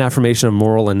an affirmation of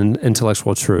moral and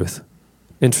intellectual truth?"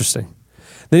 Interesting.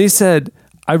 Then he said,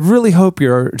 "I really hope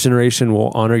your generation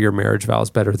will honor your marriage vows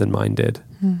better than mine did."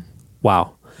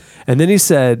 Wow. And then he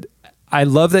said, "I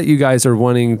love that you guys are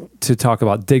wanting to talk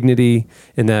about dignity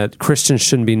and that Christians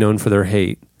shouldn't be known for their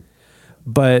hate.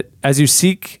 But as you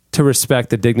seek to respect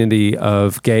the dignity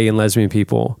of gay and lesbian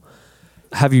people,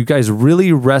 have you guys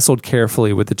really wrestled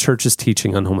carefully with the church's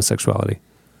teaching on homosexuality?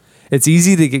 It's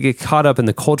easy to get caught up in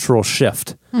the cultural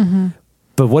shift,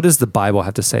 but what does the Bible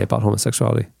have to say about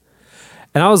homosexuality?"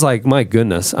 And I was like, my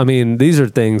goodness. I mean, these are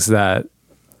things that,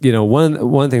 one of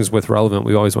the things with Relevant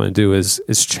we always want to do is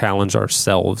challenge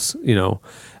ourselves.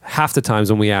 Half the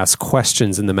times when we ask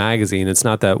questions in the magazine, it's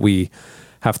not that we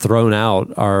have thrown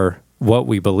out what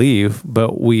we believe,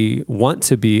 but we want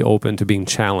to be open to being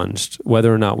challenged.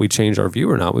 Whether or not we change our view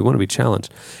or not, we want to be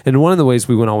challenged. And one of the ways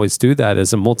we want to always do that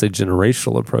is a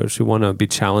multi-generational approach. We want to be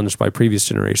challenged by previous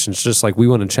generations, just like we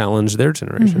want to challenge their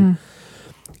generation.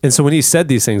 And so when he said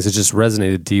these things, it just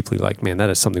resonated deeply. Like, man, that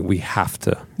is something we have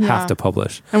to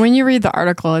publish. And when you read the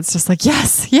article, it's just like,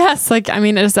 yes. Like, I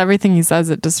mean, it's everything he says.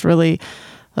 It just really,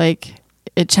 like,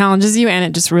 it challenges you, and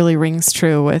it just really rings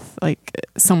true with like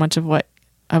so much of what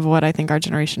I think our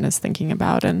generation is thinking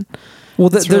about. And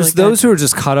there's really those who are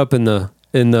just caught up in the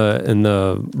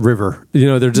river.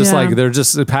 They're just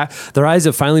their eyes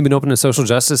have finally been opened to social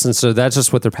justice, and so that's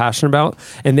just what they're passionate about,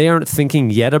 and they aren't thinking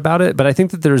yet about it. But I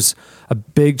think that there's a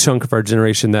big chunk of our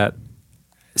generation that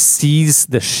sees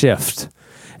the shift,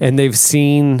 and they've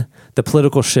seen the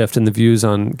political shift in the views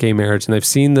on gay marriage, and they've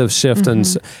seen the shift, and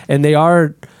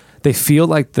they feel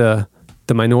like the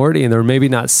minority, and they're maybe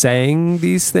not saying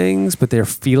these things, but they're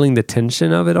feeling the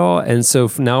tension of it all. And so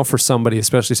now for somebody,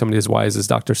 especially somebody as wise as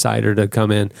Dr. Sider, to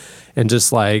come in and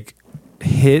just like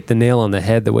hit the nail on the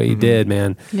head the way he did,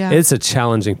 man, it's a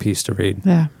challenging piece to read.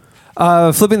 Yeah.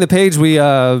 Flipping the page, we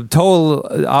total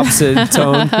opposite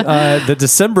tone. The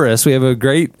Decemberists. We have a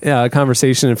great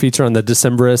conversation and feature on the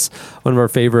Decemberists, one of our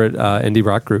favorite indie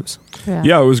rock groups.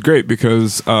 Yeah, it was great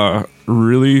because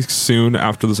really soon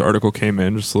after this article came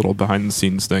in, just a little behind the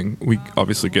scenes thing. We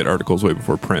obviously get articles way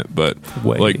before print, but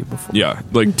before.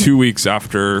 2 weeks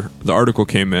after the article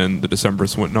came in, the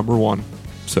Decemberists went #1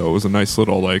 So it was a nice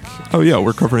little like, oh yeah,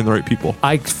 we're covering the right people.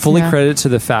 I fully Yeah. credit to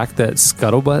the fact that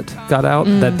Scuttlebutt got out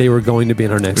that they were going to be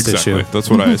in our next Exactly. issue. That's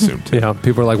what I assumed too. Yeah,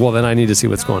 people are like, well, then I need to see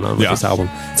what's going on with Yeah. this album.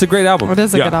 It's a great album. It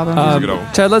is a Yeah. good album. It is a good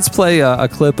album. Chad, let's play a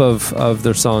clip of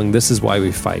their song, This Is Why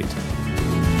We Fight.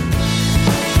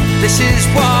 This is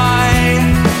why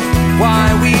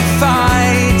we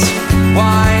fight,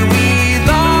 why we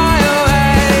lie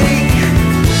awake.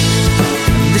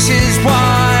 This is why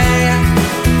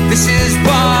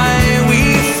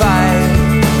we fight.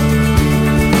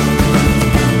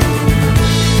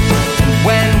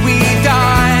 When we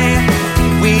die,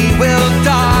 we will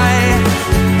die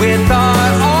with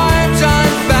our arms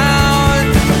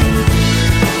unbound.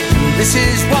 This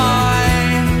is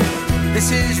why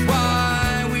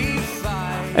we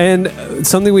fight. And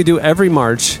something we do every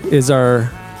March is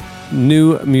our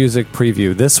new music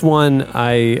preview. This one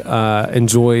I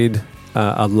enjoyed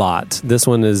a lot. This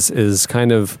one is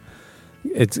kind of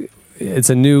it's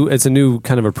a new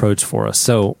kind of approach for us.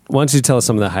 So why don't you tell us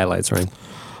some of the highlights, Ryan?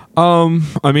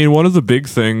 I mean, one of the big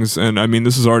things, and I mean,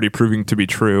 this is already proving to be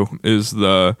true, is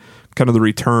the kind of the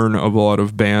return of a lot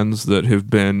of bands that have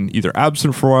been either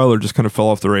absent for a while or just kind of fell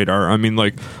off the radar. I mean,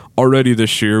 like already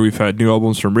this year we've had new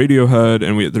albums from Radiohead,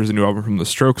 and there's a new album from The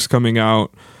Strokes coming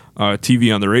out.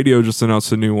 TV on the Radio just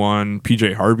announced a new one.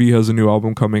 PJ Harvey has a new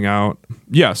album coming out.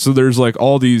 Yeah, so there's like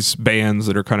all these bands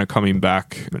that are kind of coming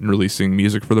back and releasing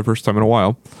music for the first time in a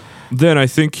while. Then I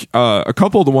think a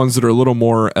couple of the ones that are a little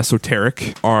more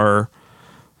esoteric are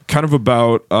kind of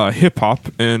about hip hop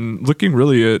and looking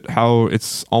really at how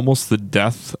it's almost the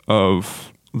death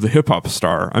of the hip hop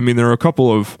star. I mean, there are a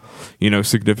couple of,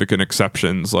 significant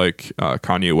exceptions like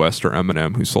Kanye West or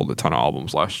Eminem, who sold a ton of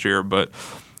albums last year. But,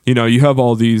 you have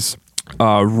all these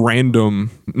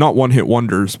random, not one hit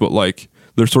wonders, but like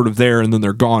they're sort of there and then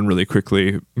they're gone really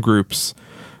quickly groups.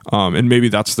 And maybe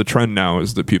that's the trend now,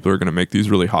 is that people are going to make these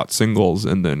really hot singles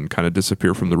and then kind of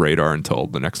disappear from the radar until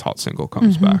the next hot single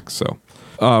comes back. So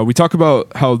we talk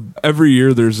about how every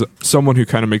year there's someone who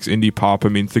kind of makes indie pop. I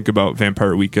mean, think about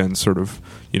Vampire Weekend, sort of,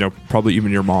 probably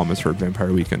even your mom has heard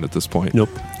Vampire Weekend at this point. Nope.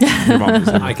 Your mom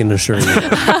hasn't. I can assure you.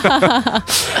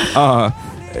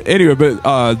 Anyway,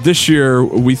 but this year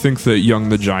we think that Young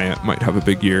the Giant might have a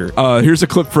big year. Here's a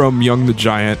clip from Young the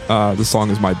Giant. The song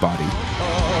is My Body.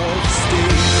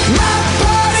 My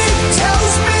body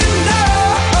tells me no,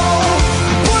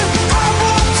 but I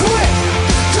won't quit,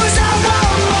 'cause I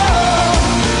want more,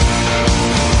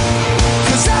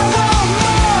 'cause I want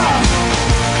more.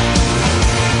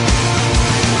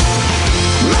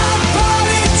 My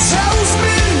body tells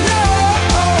me no,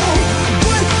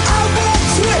 but I won't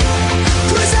quit,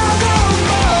 'cause I want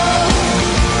more,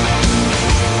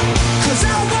 'cause I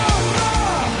want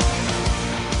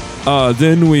more.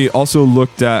 Then we also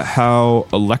looked at how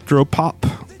electropop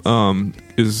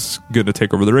is going to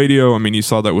take over the radio. I mean, you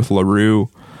saw that with LaRue.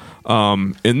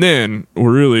 And then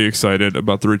we're really excited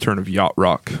about the return of yacht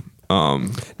rock.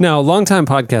 Now, longtime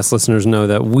podcast listeners know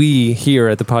that we here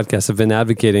at the podcast have been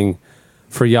advocating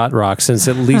for yacht rock since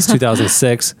at least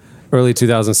 2006, early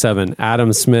 2007.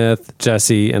 Adam Smith,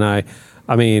 Jesse, and I.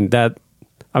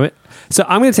 So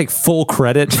I'm going to take full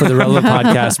credit for the Relevant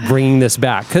Podcast bringing this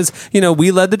back, because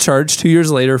we led the charge 2 years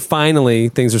later. Finally,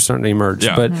 things are starting to emerge.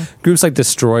 Yeah. But groups like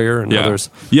Destroyer and others.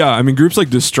 Yeah, I mean, groups like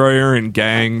Destroyer and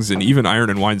Gangs and even Iron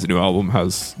and Wine's new album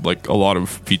has like a lot of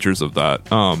features of that.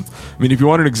 I mean, if you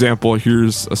want an example,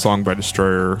 here's a song by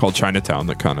Destroyer called Chinatown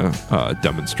that kind of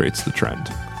demonstrates the trend.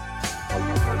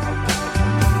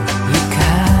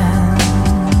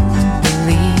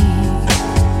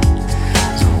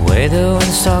 Way the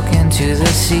wind's talking to the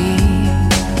sea.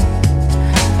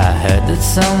 I heard that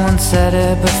someone said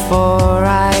it before.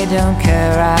 I don't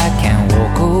care, I can't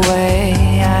walk away.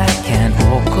 I can't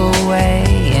walk away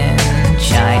in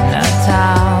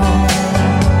Chinatown.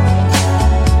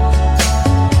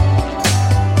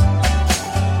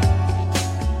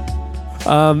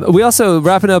 We also,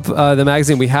 wrapping up the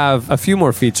magazine, we have a few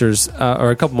more features,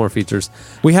 or a couple more features.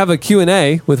 We have a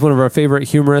Q&A with one of our favorite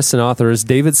humorists and authors,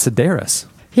 David Sedaris.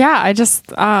 Yeah, I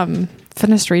just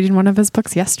finished reading one of his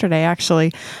books yesterday,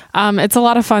 actually. It's a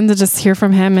lot of fun to just hear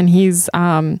from him, and he's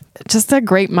just a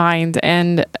great mind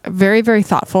and very, very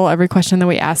thoughtful. Every question that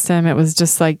we asked him, it was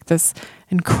just like this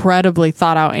incredibly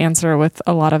thought out answer with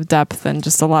a lot of depth and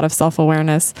just a lot of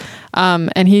self-awareness.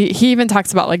 And he even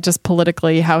talks about like just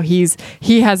politically how he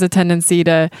has a tendency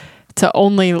to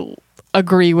only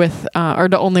agree with or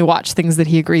to only watch things that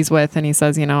he agrees with, and he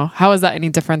says, how is that any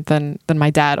different than my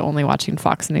dad only watching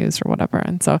Fox News or whatever?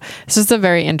 And so it's just a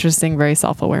very interesting, very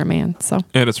self-aware man. So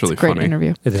and it's really a great funny.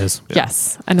 interview. It is.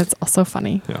 Yes, and it's also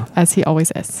funny, Yeah. as he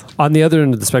always is. On the other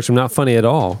end of the spectrum, not funny at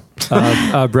all,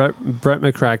 Brett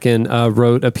McCracken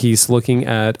wrote a piece looking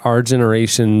at our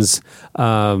generation's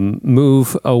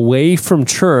move away from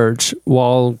church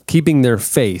while keeping their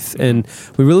faith. And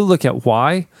we really look at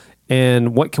why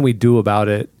and what can we do about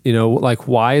it. You know, like,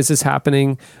 why is this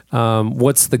happening?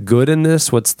 What's the good in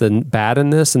this? What's the bad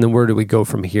in this? And then where do we go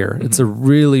from here? It's a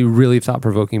really, really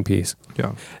thought-provoking piece.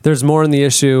 Yeah. There's more in the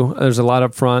issue. There's a lot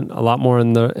up front, a lot more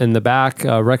in the back.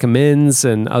 Recommends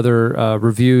and other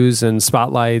reviews and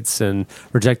spotlights and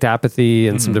reject apathy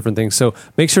and some different things. So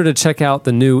make sure to check out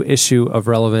the new issue of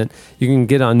Relevant. You can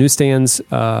get on newsstands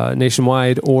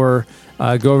nationwide, or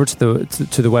go over to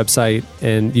the website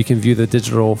and you can view the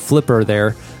digital flipper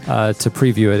there to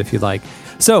preview it if you'd like.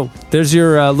 So there's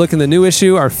your look in the new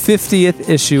issue, our 50th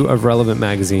issue of Relevant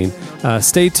magazine.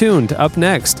 Stay tuned. Up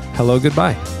next, Hello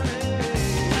Goodbye.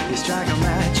 You strike a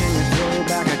match and you throw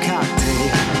back a cocktail.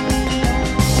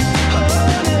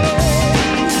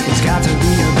 It's got to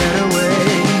be a better way.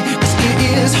 'Cause it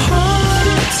is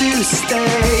harder to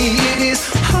stay. It is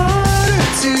harder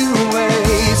to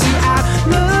wait. To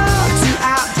outlove, to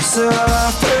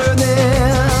outsuffer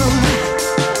them.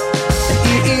 And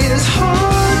it is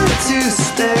harder to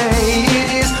stay. It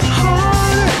is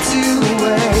harder to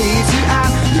wait. To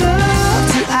outlove,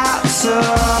 to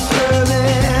outsuffer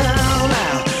them.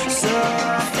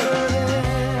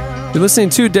 You're listening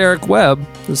to Derek Webb.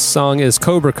 This song is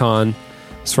Cobra Con.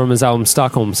 It's from his album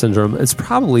Stockholm Syndrome. It's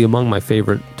probably among my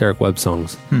favorite Derek Webb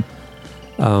songs.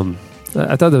 I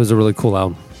thought that was a really cool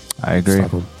album. I agree.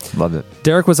 Stockholm. Loved it.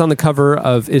 Derek was on the cover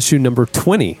of issue number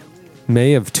 20,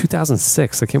 May of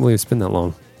 2006. I can't believe it's been that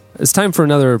long. It's time for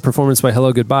another performance by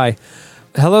Hello Goodbye.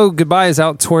 Hello Goodbye is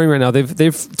out touring right now.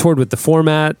 They've toured with The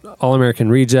Format, All American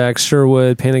Rejects,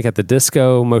 Sherwood, Panic at the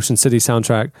Disco, Motion City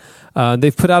Soundtrack.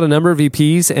 They've put out a number of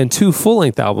EPs and 2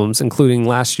 full-length albums, including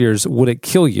last year's Would It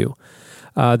Kill You?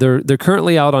 They're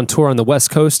currently out on tour on the West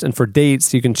Coast, and for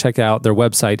dates, you can check out their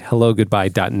website,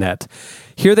 hellogoodbye.net.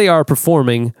 Here they are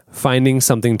performing Finding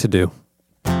Something to Do.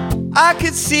 I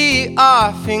could see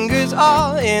our fingers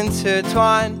all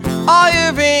intertwined, all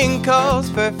your wrinkles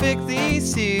perfectly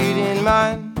suiting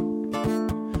mine.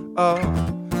 Oh,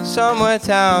 somewhere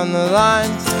down the line,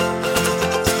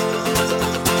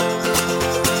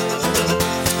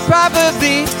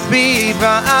 probably we'd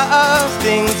run out of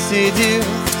things to do,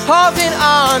 holding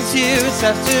on to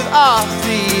touch of our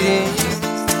fleeting youth.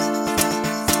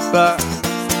 But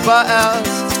what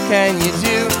else can you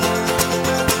do?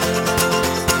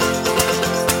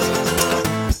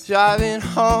 Driving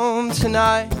home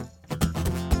tonight,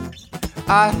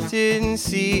 I didn't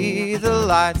see the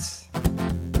lights.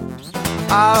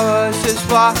 I was just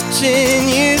watching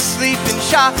you sleeping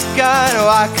shotgun. Oh,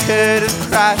 I could have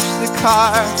crashed the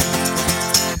car.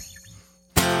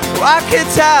 Oh, I could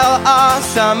tell our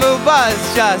summer was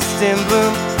just in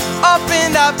bloom.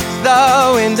 Opened up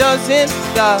the windows in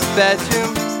the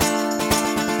bedroom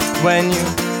when you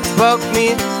woke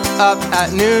me up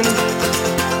at noon.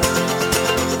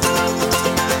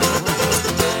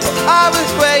 I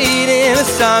was waiting the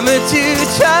summer to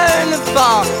turn to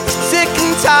fall, sick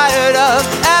and tired of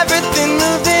everything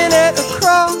moving at a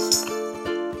crawl.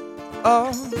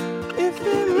 Oh, if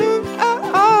it moved at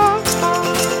all.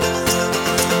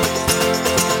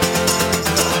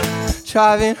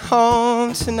 Driving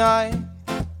home tonight,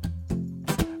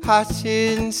 I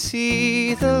didn't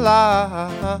see the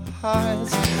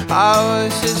lights. I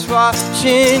was just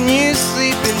watching you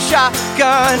sleeping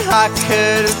shotgun. I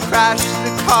could have crashed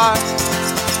the car.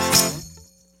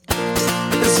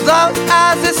 As long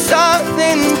as there's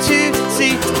something to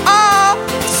see, I'll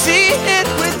see it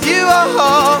with you.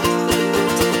 Oh,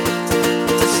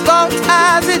 as long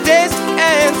as the days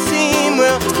can seem,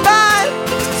 we'll find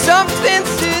something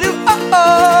to do.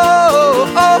 Oh,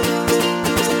 oh.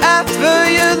 After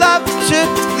your love should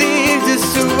lead us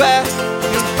to where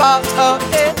you follow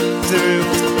it through.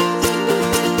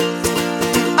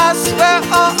 I swear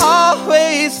I'll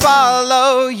always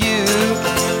follow you.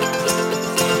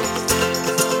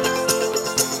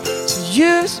 So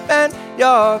you spent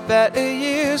your better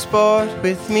years bored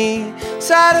with me,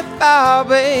 sad about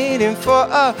waiting for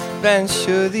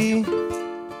eventually,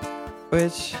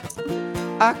 which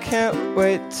I can't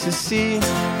wait to see.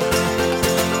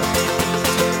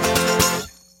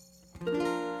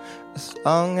 As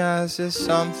long as there's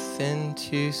something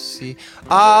to see,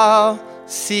 I'll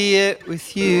see it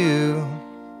with you.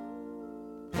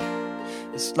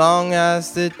 As long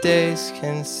as the days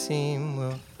can seem,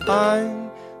 we'll find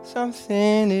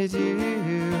something to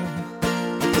do.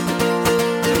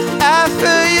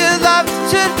 After your love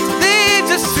should lead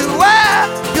us to where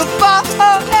you'll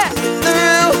follow it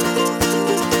through.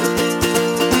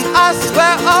 And I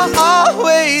swear I'll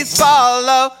always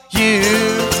follow you.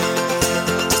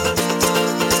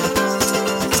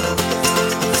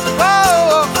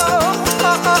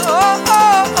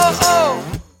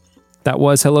 That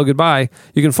was Hello Goodbye.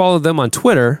 You can follow them on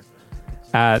Twitter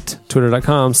at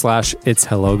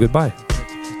twitter.com/itshellogoodbye.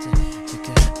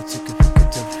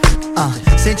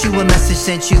 Sent you a message,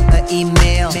 sent you an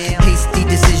email. Hasty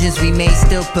decisions we made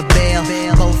still prevail.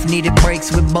 Both needed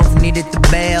breaks, we both needed to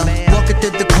bail. Walking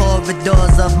through the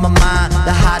corridors of my mind,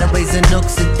 the hideaways and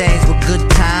nooks and things were good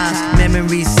times.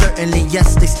 Memories certainly,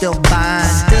 yes, they still bind.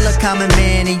 Still a common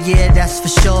man, and yeah, that's for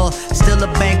sure. Still a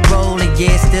bankroll, and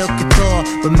yeah, still couture.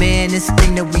 But man, this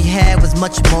thing that we had was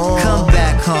much more. Come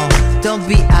back home, don't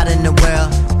be out in the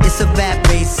world. It's a rat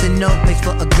race and no place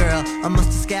for a girl.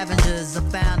 Amongst the scavengers, I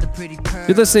found a pretty pearl.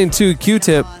 You're listening to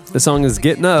Q-Tip. The song is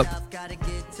Getting Up.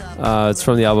 It's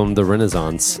from the album The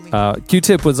Renaissance.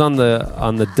 Q-Tip was on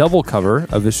the double cover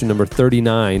of issue number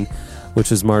 39,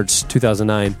 which is March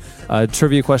 2009.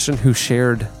 Trivia question: who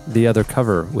shared the other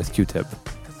cover with Q-Tip?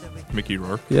 Mickey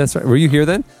Rourke. Yeah, that's right. Were you here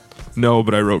then? No,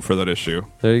 but I wrote for that issue.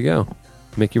 There you go.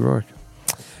 Mickey Rourke.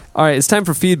 All right, it's time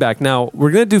for feedback. Now,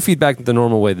 we're going to do feedback the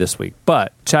normal way this week,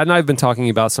 but Chad and I have been talking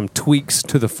about some tweaks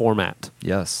to the format.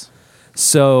 Yes.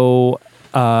 So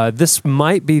this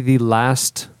might be the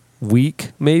last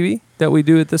week, maybe, that we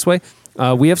do it this way.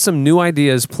 We have some new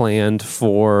ideas planned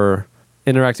for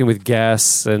interacting with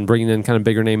guests and bringing in kind of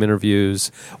bigger name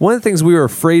interviews. One of the things we were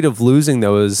afraid of losing,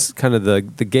 though, is kind of the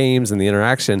games and the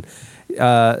interaction.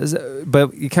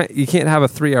 But you can't have a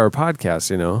 3-hour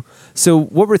podcast, you know. So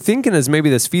what we're thinking is maybe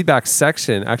this feedback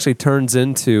section actually turns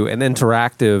into an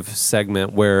interactive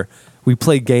segment where we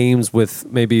play games with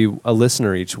maybe a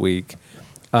listener each week,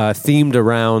 themed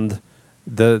around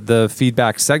the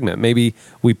feedback segment. Maybe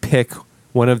we pick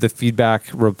one of the feedback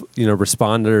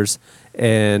responders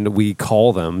and we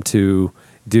call them to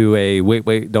do a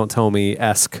wait, don't tell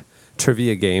me-esque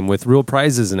trivia game with real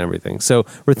prizes and everything. So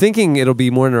we're thinking it'll be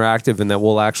more interactive and that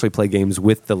we'll actually play games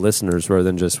with the listeners rather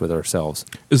than just with ourselves.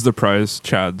 Is the prize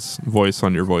Chad's voice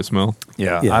on your voicemail?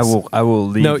 Yeah, Yes. I will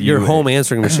leave your home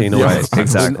answering machine. Right,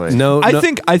 exactly. No, I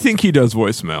think he does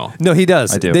voicemail. No, he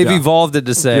does. I do. They've Yeah. evolved it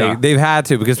to say Yeah. they've had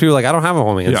to because people are like, I don't have a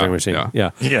home answering Yeah, machine. yeah.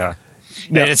 Yeah.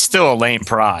 And it's still a lame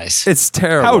prize. It's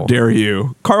terrible. How dare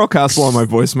you? Carl Castle on my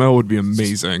voicemail would be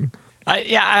amazing.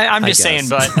 I'm just saying,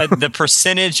 guess. but the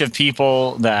percentage of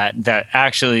people that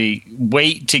actually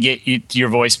wait to get your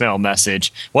voicemail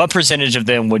message, what percentage of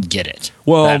them would get it?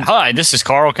 Well- hi, this is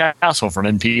Carl Castle from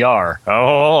NPR.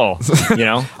 Oh, you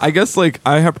know, I guess I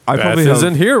probably Beth isn't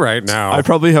have, here right now. I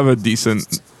probably have a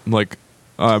decent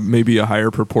maybe a higher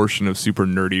proportion of super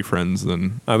nerdy friends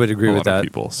than I would agree a with lot of that.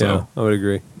 people. So Yeah, I would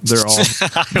agree. they're all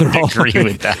I would agree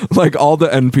with that. like all the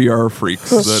NPR freaks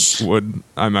that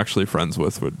I'm actually friends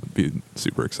with would be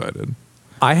super excited.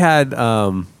 I had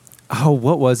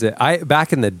what was it?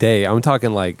 Back in the day, I'm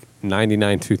talking like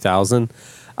 99, 2000.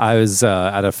 I was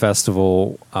at a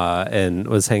festival and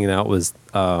was hanging out with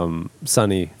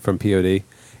Sonny from POD,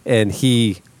 and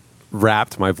he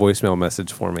rapped my voicemail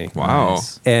message for me. Wow.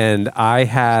 Nice. And I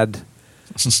had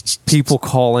people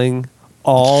calling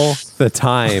all the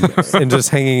time and just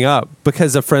hanging up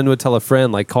because a friend would tell a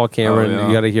friend, like, call Cameron, yeah.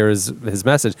 you got to hear his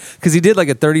message. Because he did like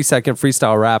a 30-second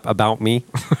freestyle rap about me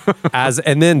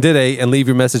and then did and leave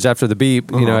your message after the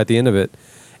beep, at the end of it.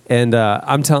 And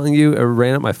I'm telling you, it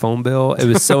ran up my phone bill. It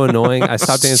was so annoying. I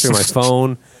stopped answering my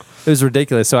phone. It was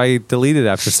ridiculous. So I deleted it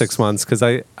after 6 months because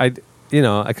I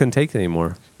couldn't take it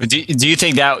anymore. Do you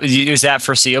think is that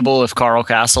foreseeable if Carl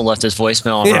Castle left his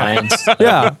voicemail on Ryan's?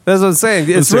 Yeah, that's what I'm saying.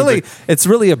 It's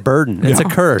really a burden. It's a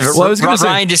curse. Well, I was gonna say-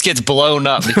 Ryan just gets blown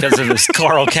up because of his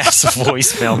Carl Castle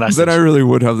voicemail message. Then I really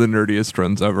would have the nerdiest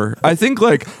friends ever. I think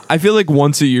I feel like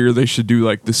once a year they should do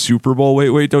like the Super Bowl.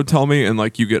 Wait, don't tell me, and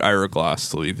like you get Ira Glass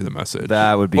to leave the message.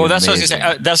 That would be Well, that's what I was amazing.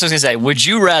 gonna say. That's what I was gonna say. Would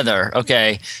you rather,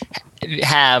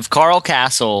 have Carl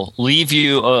Castle leave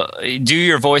you do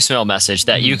your voicemail message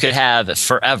that you could have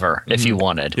forever if you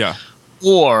wanted, Yeah.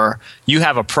 or you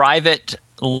have a private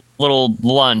little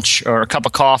lunch or a cup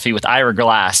of coffee with Ira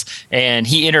Glass, and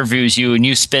he interviews you, and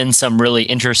you spin some really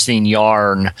interesting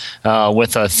yarn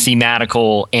with a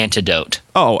thematical antidote,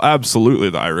 Oh,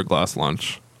 absolutely, the Ira Glass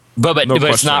lunch. but No it's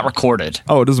question. not recorded.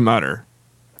 Oh, it doesn't matter.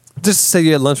 Just say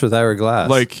you had lunch with Ira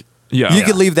Glass. Yeah, You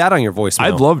could leave that on your voicemail.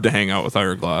 I'd love to hang out with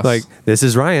Ira Glass. Like, this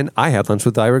is Ryan. I had lunch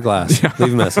with Ira Glass.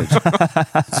 Leave a message.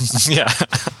 Yeah.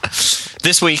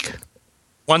 This week,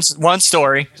 one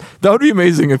story. that would be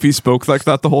amazing if he spoke like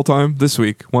that the whole time. This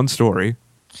week, one story.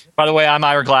 By the way, I'm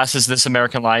Ira Glass's This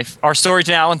American Life. Our story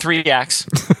now in 3 acts.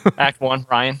 Act 1,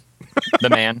 Ryan, the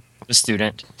man, the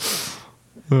student.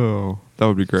 Oh, that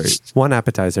would be great. 1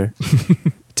 appetizer.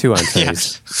 2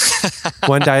 entrees,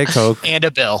 1 Diet Coke, and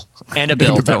a bill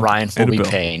that Ryan will be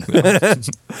paying.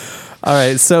 All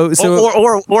right, so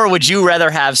or would you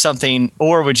rather have something?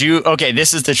 Or would you? Okay,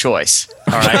 this is the choice.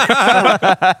 All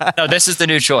right. No, this is the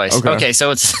new choice. Okay,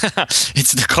 so it's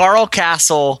it's the Carl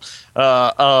Castle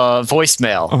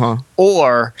voicemail,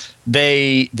 or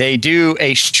they do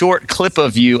a short clip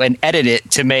of you and edit it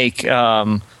to make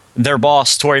their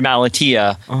boss Tori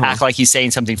Malatia act like he's saying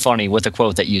something funny with a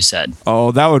quote that you said.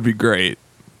 Oh, that would be great.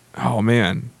 Oh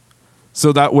man.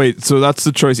 So that's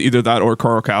the choice, either that or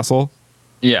Carl Castle.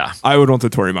 Yeah, I would want the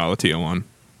Tori Malatia one.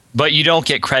 But you don't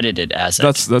get credited as it.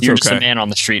 That's You're okay. just a man on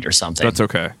the street or something. That's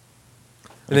okay.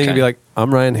 And then you'd be like,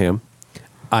 I'm Ryan Ham.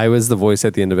 I was the voice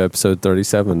at the end of episode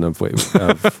 37 of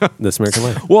This American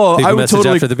Life. Well, Leave a message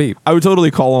after the beep. I would totally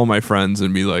call all my friends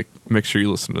and be like, make sure you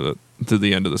listen to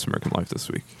the end of This American Life this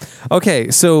week.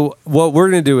 Okay, so what we're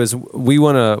going to do is we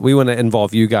want to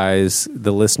involve you guys,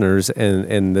 the listeners,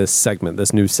 in this segment,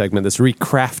 this new segment, this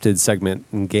recrafted segment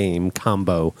and game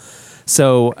combo.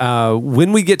 So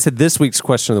when we get to this week's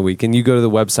question of the week, and you go to the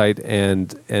website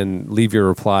and leave your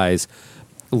replies,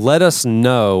 let us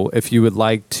know if you would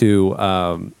like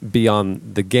to be on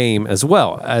the game as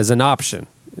well as an option.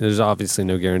 There's obviously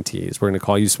no guarantees. We're going to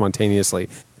call you spontaneously.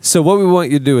 So what we want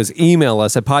you to do is email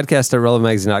us at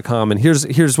podcast@relevantmagazine.com, and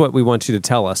here's what we want you to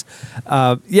tell us.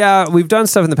 Yeah, we've done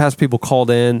stuff in the past. People called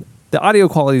in. The audio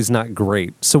quality is not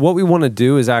great. So what we want to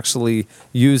do is actually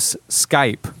use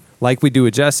Skype, like we do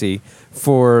with Jesse,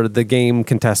 for the game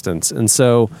contestants. And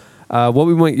so what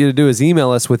we want you to do is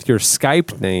email us with your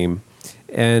Skype name,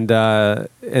 and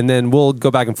then we'll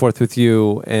go back and forth with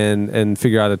you and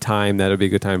figure out a time that would be a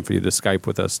good time for you to Skype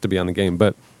with us to be on the game.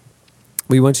 But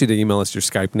we want you to email us your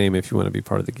Skype name if you want to be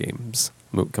part of the games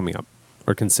coming up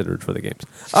or considered for the games.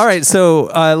 All right, so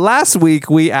last week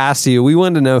we asked you, we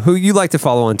wanted to know who you like to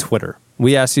follow on Twitter.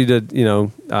 We asked you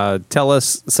to, tell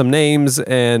us some names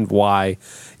and why.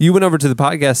 You went over to the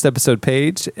podcast episode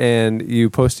page and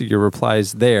you posted your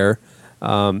replies there.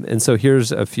 And so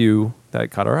here's a few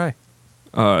that caught our eye.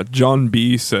 John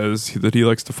B says that he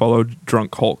likes to follow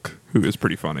Drunk Hulk, who is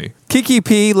pretty funny. Kiki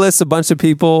P lists a bunch of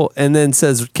people and then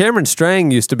says Cameron Strang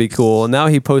used to be cool, and now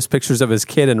he posts pictures of his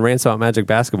kid and rants about Magic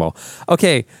basketball.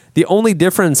 Okay, the only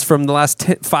difference from the last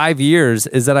 5 years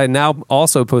is that I now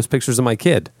also post pictures of my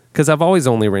kid, because I've always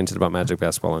only ranted about Magic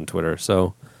basketball on Twitter,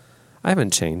 so I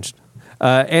haven't changed.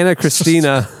 Anna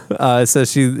Christina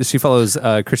says she follows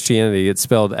Christianity. It's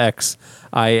spelled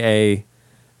XIANITY.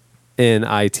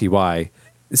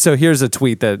 So here's a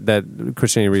tweet that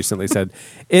Christianity recently said.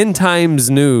 End Times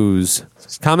News.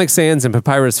 Comic Sans and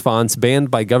papyrus fonts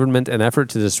banned by government in effort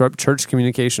to disrupt church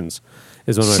communications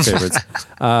is one of my favorites.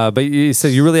 But you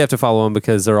said you really have to follow them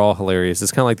because they're all hilarious.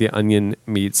 It's kind of like the Onion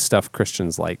meets stuff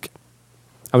Christians like.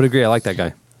 I would agree. I like that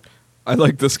guy. I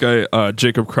like this guy.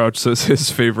 Jacob Crouch says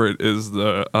his favorite is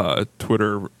the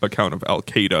Twitter account of Al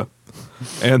Qaeda.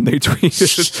 And they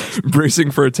tweeted, bracing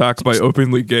for attack by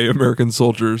openly gay American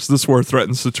soldiers. This war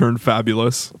threatens to turn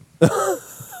fabulous.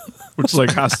 Which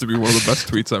has to be one of the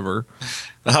best tweets ever.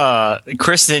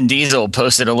 Kristen Diesel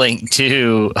posted a link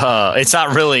to, it's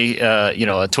not really,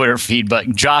 a Twitter feed, but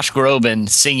Josh Groban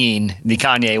singing the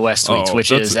Kanye West tweets,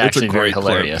 which is actually very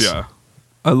hilarious. Clip, yeah.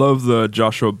 I love the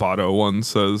Joshua Botto one,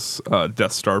 says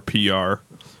Death Star PR,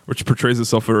 which portrays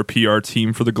itself as a PR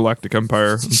team for the Galactic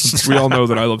Empire. Since we all know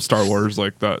that I love Star Wars,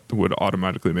 that would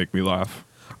automatically make me laugh.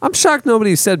 I'm shocked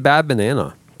nobody said Bad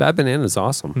Banana. Bad Banana is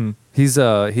awesome.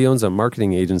 He owns a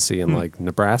marketing agency in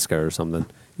Nebraska or something.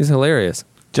 He's hilarious.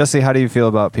 Jesse, how do you feel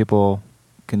about people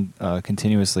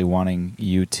continuously wanting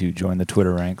you to join the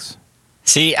Twitter ranks?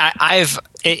 See,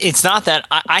 it's not that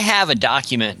I have a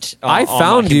document. I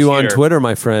found you on Twitter,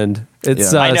 my friend.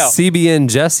 It's CBN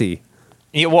Jesse.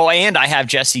 Yeah, well, and I have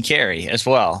Jesse Carey as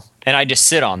well, and I just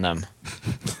sit on them.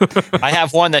 I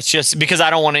have one that's just because I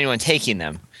don't want anyone taking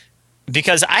them.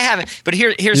 Because I haven't. But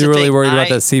here's the thing. You're really worried about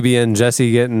that CBN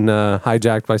Jesse getting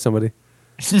hijacked by somebody?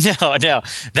 No.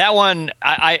 That one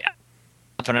I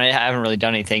haven't really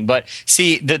done anything. But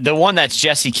see, the one that's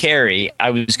Jesse Carey,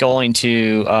 I was going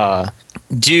to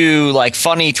do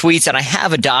funny tweets, and I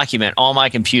have a document on my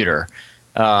computer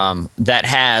that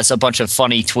has a bunch of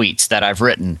funny tweets that I've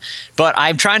written. But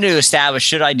I'm trying to establish,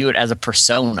 should I do it as a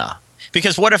persona?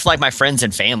 Because what if my friends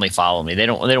and family follow me? They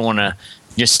don't want to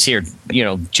just hear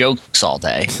jokes all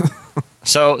day.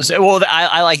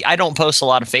 I don't post a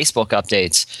lot of Facebook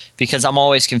updates because I'm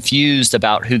always confused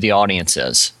about who the audience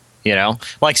is.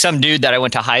 Like some dude that I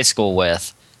went to high school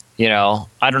with. I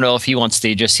don't know if he wants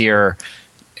to just hear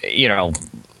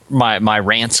my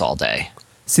rants all day.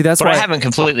 See, that's but why I haven't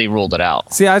completely ruled it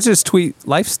out. See, I just tweet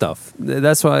life stuff.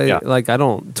 That's why, Yeah. like, I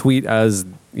don't tweet as,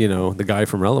 the guy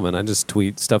from Relevant. I just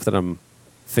tweet stuff that I'm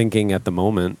thinking at the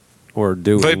moment or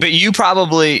doing. But you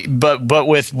probably but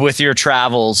with your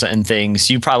travels and things,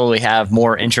 you probably have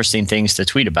more interesting things to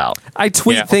tweet about. I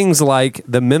tweet things like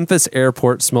the Memphis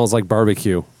airport smells like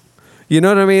barbecue. You know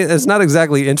what I mean? It's not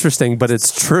exactly interesting, but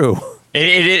it's true.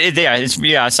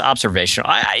 It's observational.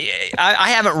 I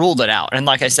haven't ruled it out, and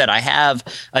like I said, I have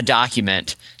a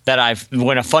document that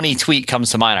when a funny tweet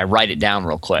comes to mind, I write it down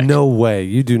real quick. No way,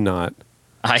 you do not.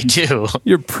 I do.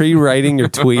 You're pre-writing your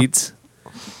tweets.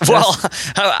 Well,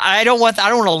 I don't want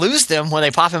to lose them when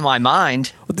they pop in my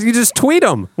mind. You just tweet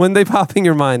them when they pop in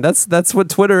your mind. That's what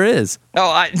Twitter is.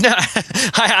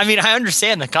 I mean, I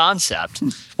understand the concept.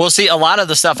 Well, see, a lot of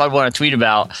the stuff I want to tweet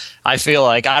about, I feel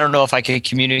like I don't know if I could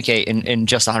communicate in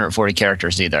just 140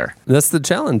 characters either. That's the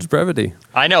challenge, brevity.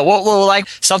 I know. Well, like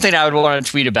something I would want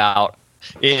to tweet about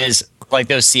is like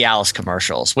those Cialis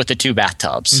commercials with the 2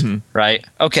 bathtubs, right?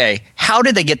 Okay, how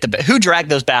did they get who dragged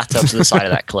those bathtubs to the side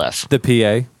of that cliff? The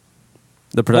PA.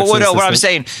 The production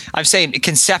what I'm saying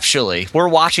conceptually, we're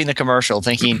watching the commercial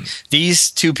thinking these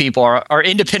 2 people are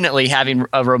independently having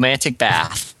a romantic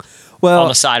bath on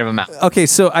the side of a mountain. Okay,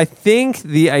 so I think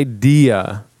the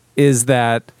idea is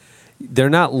that they're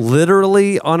not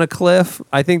literally on a cliff.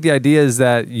 I think the idea is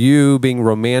that you being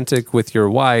romantic with your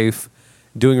wife,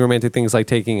 doing romantic things like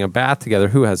taking a bath together,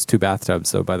 who has 2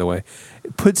 bathtubs, though, by the way,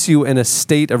 it puts you in a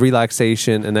state of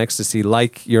relaxation and ecstasy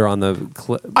like you're on the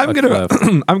cliff. I'm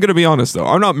gonna be honest, though.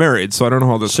 I'm not married, so I don't know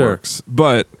how this works.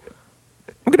 But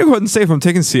I'm gonna go ahead and say if I'm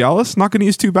taking Cialis, not gonna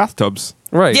use 2 bathtubs.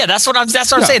 Right. Yeah, that's what I'm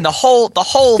saying. The whole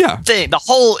thing, the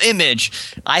whole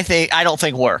image, I don't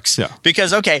think works. Yeah.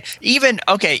 Because even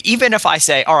if I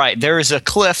say, all right, there is a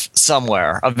cliff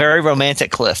somewhere, a very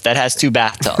romantic cliff that has 2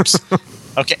 bathtubs.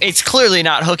 Okay, it's clearly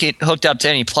not hooked up to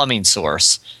any plumbing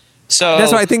source. So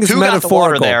that's why I think it's who metaphorical. got the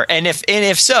water there? And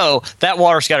if so, that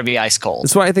water's got to be ice cold.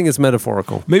 That's why I think it's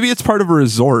metaphorical. Maybe it's part of a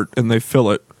resort and they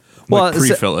fill it,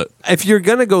 pre-fill it. If you're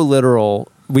gonna go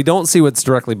literal, we don't see what's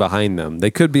directly behind them.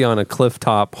 They could be on a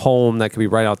clifftop home that could be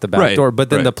right out the back door, but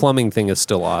then the plumbing thing is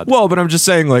still odd. Well, but I'm just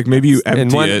saying, like, maybe you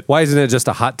empty it. Why isn't it just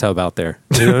a hot tub out there?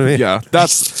 You know what I mean? Yeah,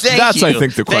 that's I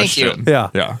think the question.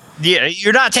 Yeah,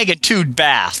 you're not taking 2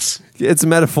 baths. It's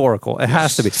metaphorical. It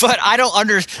has to be. But I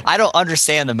don't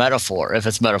understand the metaphor if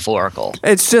it's metaphorical.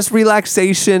 It's just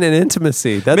relaxation and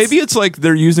intimacy. Maybe it's like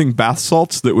they're using bath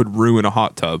salts that would ruin a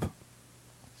hot tub.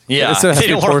 Yeah, so it has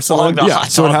to be porcelain.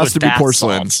 So it has to be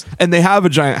porcelain. And they have a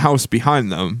giant house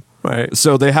behind them. Right.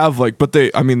 So they have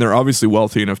they're obviously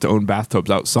wealthy enough to own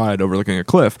bathtubs outside overlooking a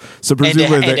cliff. So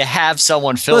presumably and to have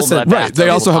someone fill that bathtub. Right. They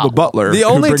also have a butler the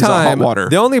only who brings out hot water.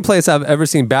 The only place I've ever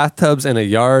seen bathtubs in a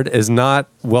yard is not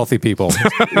wealthy people.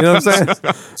 You know what I'm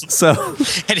saying? So,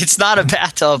 and it's not a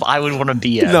bathtub I would want to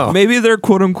be in. No. Maybe they're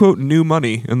quote unquote new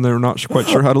money and they're not quite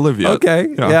sure how to live yet. Okay.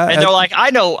 Yeah. And they're like, I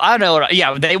know.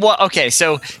 Yeah. They want. Okay.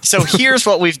 So here's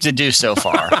what we've deduced so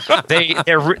far.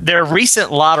 They're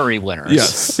recent lottery winners.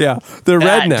 Yes. Yeah. They're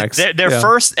rednecks. Their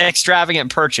first extravagant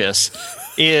purchase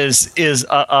is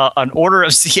an order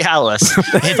of Cialis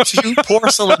and 2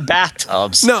 porcelain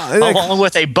bathtubs, along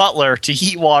with a butler to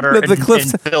heat water and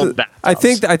build bathtubs. I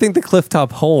think the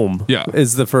clifftop home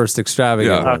is the first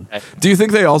extravagant one. Okay. Do you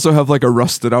think they also have like a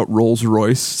rusted out Rolls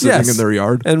Royce sitting in their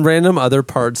yard and random other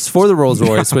parts for the Rolls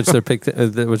Royce, which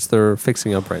they're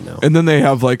fixing up right now? And then they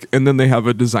have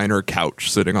a designer couch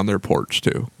sitting on their porch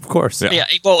too. Of course. Yeah.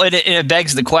 Well, it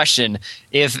begs the question: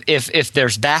 if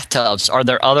there's bathtubs, are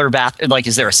there other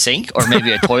is there a sink or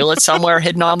maybe a toilet somewhere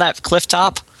hidden on that cliff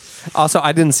top? Also,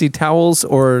 I didn't see towels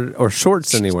or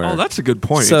shorts anywhere. Oh, that's a good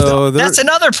point. So that's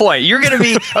another point. You're going to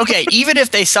be okay. Even if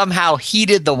they somehow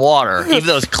heated the water, even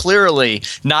though it's clearly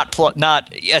not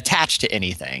attached to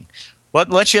anything.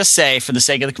 Let's just say, for the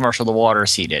sake of the commercial, the water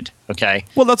is heated. Okay.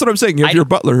 Well, that's what I'm saying. You have your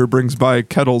butler who brings by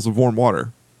kettles of warm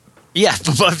water. Yeah,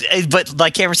 but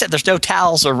like Cameron said, there's no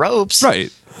towels or ropes. Right.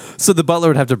 So the butler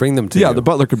would have to bring them to you. Yeah, the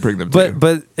butler could bring them to you.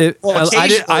 But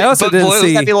I also didn't see...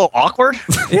 Would that be a little awkward?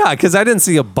 Yeah, because I didn't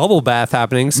see a bubble bath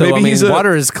happening. So,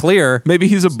 water is clear. Maybe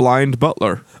he's a blind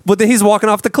butler. But then he's walking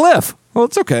off the cliff. Well,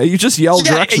 it's okay. You just yell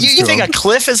directions to him. You think a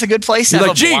cliff is a good place to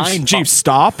have a blind Jeeves,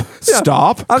 stop. Yeah.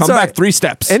 Stop. I'm Come sorry. back 3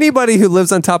 steps. Anybody who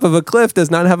lives on top of a cliff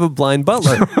does not have a blind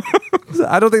butler.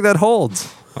 I don't think that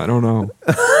holds. I don't know.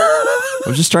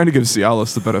 I'm just trying to give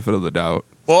Cialis the benefit of the doubt.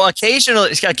 Well,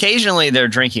 occasionally they're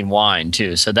drinking wine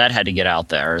too, so that had to get out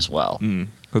there as well.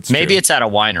 That's Maybe true. it's at a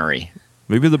winery.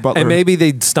 Maybe the butler. And maybe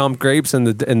they stomp grapes in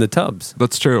the tubs.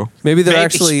 That's true. Maybe they're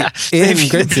actually in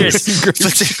grape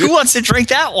juice. Who wants to drink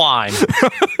that wine?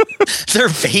 They're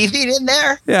bathing in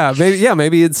there. Yeah,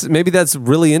 maybe that's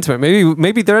really intimate.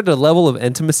 Maybe they're at a level of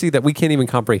intimacy that we can't even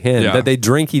comprehend. Yeah. That they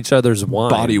drink each other's wine,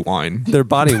 Body wine. their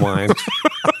body wine.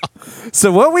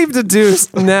 So what we've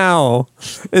deduced now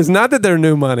is not that they're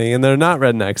new money and they're not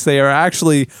rednecks.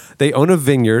 They own a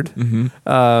vineyard.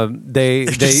 They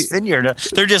Vineyard.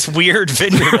 They're just weird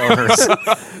vineyard owners.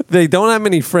 they don't have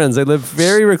many friends. They live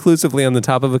very reclusively on the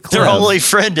top of a cliff. Their only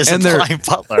friend is a blind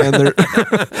butler. And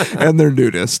they're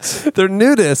nudists. They're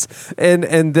nudists,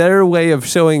 and their way of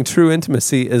showing true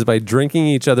intimacy is by drinking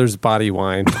each other's body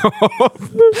wine.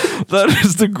 That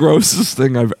is the grossest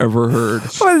thing I've ever heard.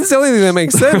 Well, it's the only thing that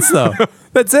makes sense, though.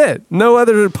 That's it. No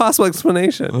other possible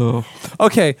explanation. Oh.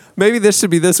 Okay, maybe this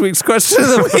should be this week's question of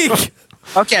the week.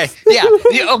 Okay, yeah.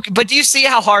 But do you see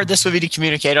how hard this would be to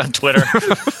communicate on Twitter?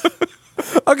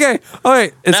 Okay, all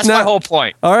right. That's my whole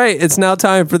point. All right, it's now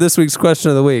time for this week's question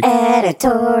of the week.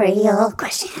 Editorial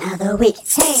question of the week.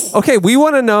 Hey. Okay, we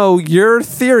want to know your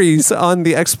theories on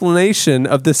the explanation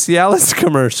of the Cialis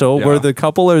commercial where the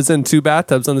couple is in 2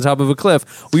 bathtubs on the top of a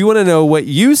cliff. We want to know what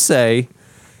you say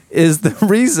is the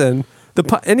reason,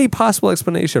 any possible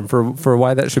explanation for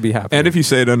why that should be happening. And if you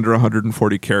say it under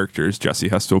 140 characters, Jesse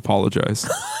has to apologize.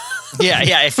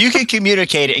 Yeah. If you can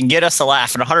communicate it and get us to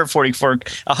laugh in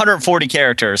 140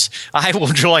 characters, I will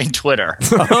join Twitter.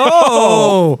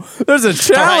 Oh, there's a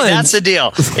challenge. All right, that's the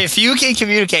deal. If you can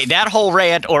communicate that whole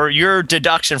rant or your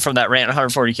deduction from that rant in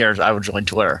 140 characters, I will join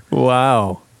Twitter.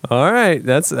 Wow. All right.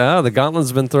 The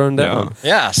gauntlet's been thrown down.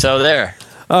 Yeah, so there.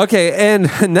 Okay, and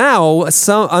now,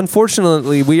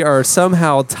 unfortunately, we are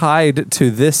somehow tied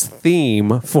to this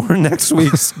theme for next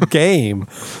week's game.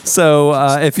 So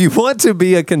if you want to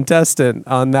be a contestant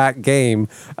on that game,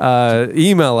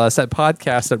 email us at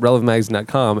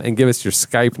podcast@relevantmagazine.com and give us your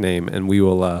Skype name, and we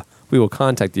will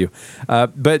contact you.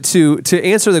 But to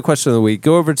answer the question of the week,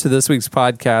 go over to this week's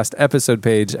podcast episode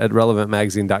page at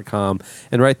relevantmagazine.com,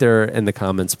 and right there in the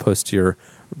comments, post your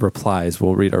replies.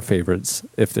 We'll read our favorites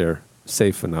if they're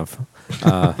safe enough.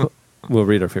 We'll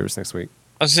read our favorites next week.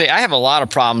 I was gonna say, I have a lot of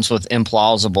problems with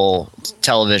implausible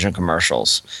television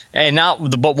commercials, and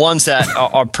but ones that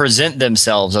are present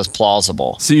themselves as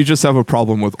plausible. So you just have a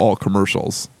problem with all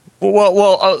commercials.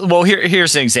 Well.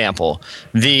 Here's an example.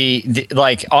 The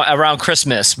around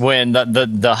Christmas when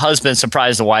the husband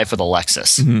surprised the wife with a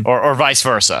Lexus, or vice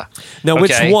versa. Now,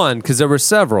 which one? Because there were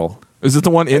several. Is it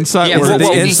the one inside? Yeah, Is it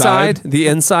the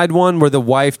inside one where the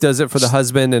wife does it for the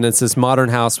husband and it's this modern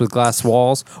house with glass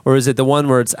walls, or is it the one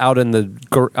where it's out in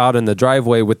the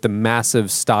driveway with the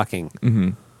massive stocking? Mm-hmm.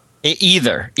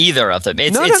 Either of them.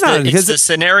 It's the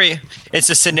scenario. It's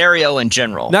a scenario in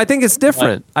general. No, I think it's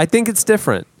different.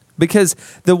 Because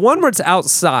the one where it's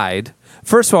outside,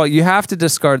 first of all, you have to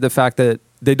discard the fact that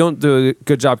they don't do a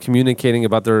good job communicating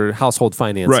about their household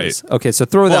finances. Right. Okay, so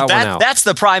throw that one out. That's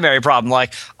the primary problem.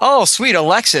 Like, oh, sweet,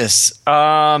 Alexis,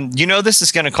 this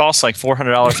is going to cost like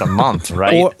 $400 a month,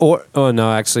 right?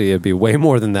 No, actually, it'd be way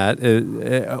more than that. He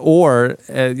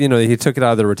took it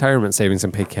out of their retirement savings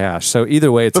and paid cash. So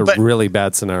either way, it's a really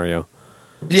bad scenario.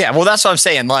 Yeah, well, that's what I'm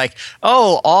saying. Like,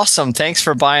 oh, awesome. Thanks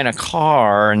for buying a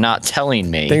car and not telling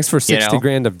me. Thanks for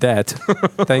 $60,000 of debt.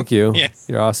 Thank you. Yeah.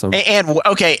 You're awesome.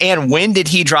 And when did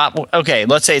he drop? Okay,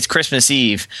 let's say it's Christmas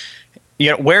Eve.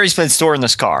 Where he's been storing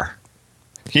this car.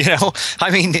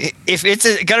 I mean, if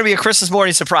it's going to be a Christmas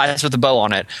morning surprise with a bow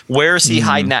on it, where is he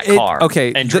hiding that car?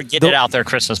 And get it out there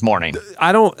Christmas morning.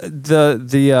 I don't.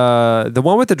 The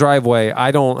one with the driveway,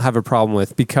 I don't have a problem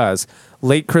with because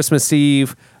late Christmas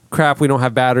Eve. Crap, we don't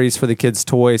have batteries for the kids'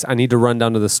 toys. I need to run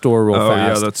down to the store real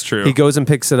fast. Yeah, that's true. He goes and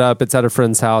picks it up. It's at a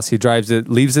friend's house. He drives it,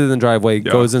 leaves it in the driveway,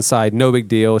 goes inside. No big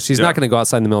deal. She's not going to go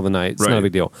outside in the middle of the night. It's not a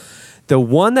big deal. The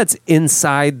one that's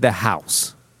inside the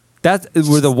house, that's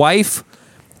where the wife,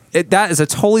 that is a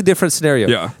totally different scenario.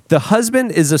 Yeah. The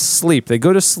husband is asleep. They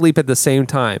go to sleep at the same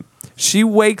time. She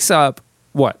wakes up,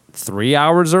 3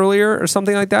 hours earlier or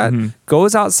something like that,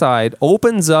 goes outside,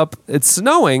 opens up, it's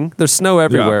snowing, there's snow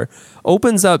everywhere,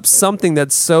 opens up something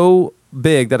that's so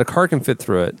big that a car can fit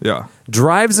through it,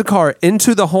 drives the car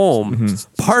into the home,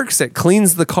 parks it,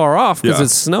 cleans the car off because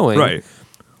it's snowing,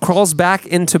 crawls back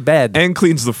into bed. And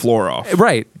cleans the floor off.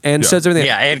 Right, and shuts everything.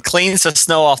 Yeah, and cleans the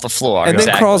snow off the floor. And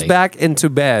then crawls back into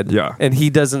bed, and he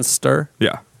doesn't stir.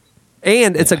 Yeah.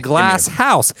 And it's a glass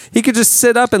house. He could just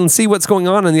sit up and see what's going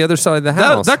on the other side of the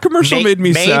house. That commercial made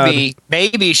me sad.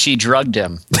 Maybe she drugged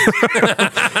him.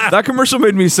 That commercial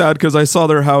made me sad because I saw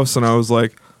their house and I was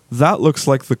like, that looks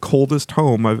like the coldest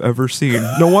home I've ever seen.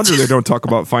 No wonder they don't talk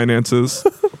about finances.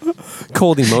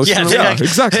 cold emotionally. Yeah,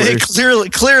 exactly.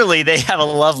 Clearly, they have a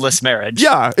loveless marriage.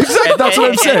 Yeah, exactly. That's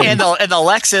what I'm saying. And the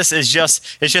Lexus is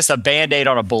just a Band-Aid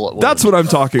on a bullet wound. That's what I'm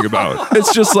talking about.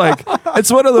 It's just like,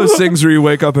 it's one of those things where you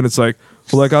wake up and it's like,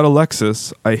 well, I got a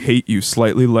Lexus. I hate you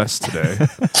slightly less today.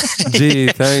 Gee,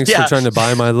 thanks for trying to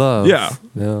buy my love. Yeah.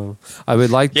 No, I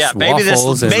would like maybe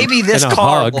waffles this and a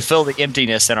car hug. will fill the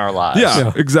emptiness in our lives.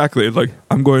 Yeah, exactly. Like,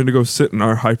 I'm going to go sit in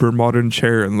our hyper modern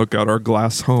chair and look out our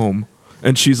glass home.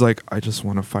 And she's like, I just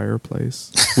want a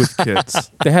fireplace with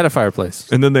kids. They had a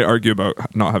fireplace. And then they argue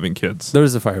about not having kids.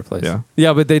 There's a fireplace. Yeah.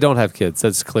 Yeah, but they don't have kids.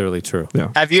 That's clearly true.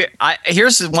 Yeah.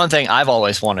 Here's one thing I've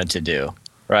always wanted to do,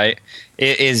 right?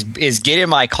 Is get in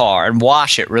my car and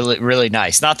wash it really, really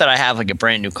nice. Not that I have like a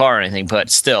brand new car or anything,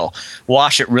 but still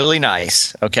wash it really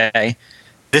nice. Okay.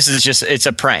 This is it's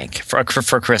a prank for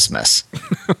Christmas.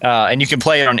 And you can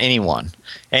play it on anyone.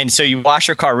 And so you wash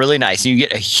your car really nice and you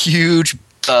get a huge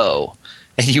bow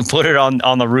and you put it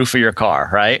on the roof of your car,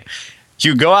 right?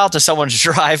 You go out to someone's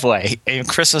driveway on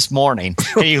Christmas morning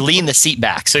and you lean the seat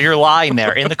back. So you're lying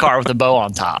there in the car with the bow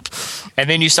on top. And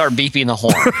then you start beeping the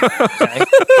horn. Okay?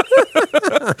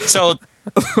 So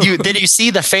then you see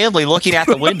the family looking out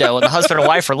the window and the husband and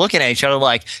wife are looking at each other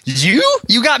like, you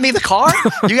got me the car?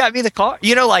 You got me the car?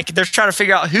 You know, like they're trying to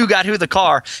figure out who got who the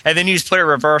car. And then you just put it in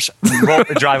reverse, roll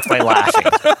the driveway laughing.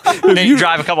 And then you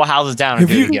drive a couple houses down and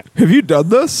do it again. Have you done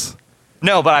this?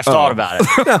 No, but I've thought about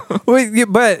it. Wait,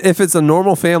 but if it's a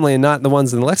normal family and not the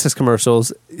ones in the Lexus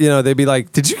commercials, they'd be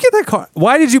like, "Did you get that car?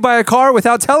 Why did you buy a car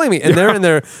without telling me?" And they're in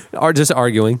there are just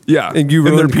arguing. Yeah, and you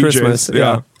ruined Christmas.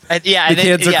 Yeah. And, the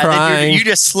kids are crying. Then you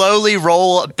just slowly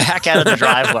roll back out of the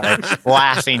driveway,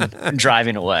 laughing and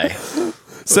driving away.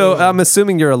 So I'm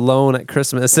assuming you're alone at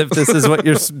Christmas if this is what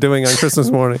you're doing on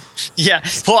Christmas morning. Yeah,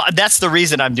 well, that's the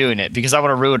reason I'm doing it, because I want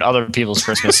to ruin other people's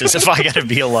Christmases if I got to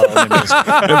be alone. If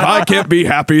I can't be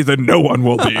happy, then no one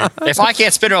will be. If I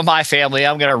can't spend it with my family,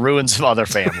 I'm going to ruin some other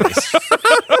families.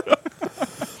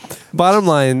 Bottom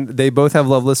line, they both have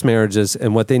loveless marriages,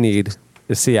 and what they need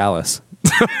is Cialis.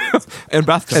 And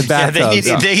bathtubs. Yeah,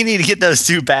 they need to get those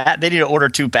they need to order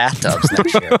 2 bathtubs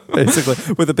next year.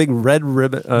 Basically, with a big red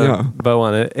ribbon bow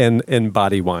on it and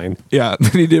body wine. Yeah,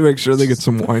 they need to make sure they get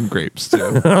some wine grapes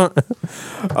too.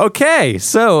 Okay,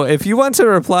 so if you want to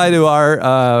reply to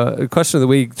our question of the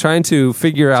week, trying to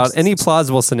figure out any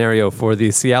plausible scenario for the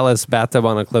Cialis bathtub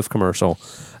on a cliff commercial,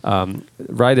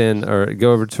 write in or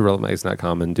go over to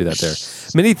relevantmagazine.com and do that there.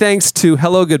 Many thanks to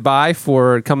Hello Goodbye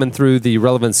for coming through the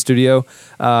Relevant Studio.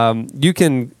 You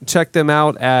can check them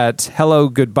out at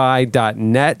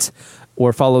hellogoodbye.net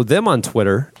or follow them on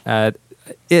Twitter at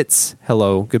It's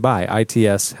Hello Goodbye,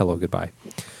 ITS Hello Goodbye.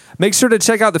 Make sure to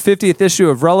check out the 50th issue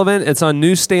of Relevant. It's on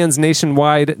newsstands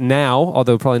nationwide now,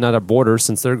 although probably not at Borders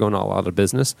since they're going all out of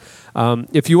business.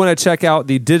 If you want to check out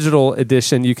the digital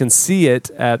edition, you can see it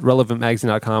at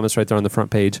relevantmagazine.com. It's right there on the front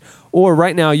page. Or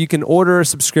right now, you can order a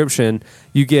subscription.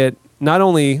 You get not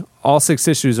only all 6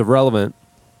 issues of Relevant,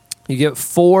 you get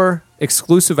 4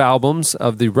 exclusive albums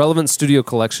of the Relevant Studio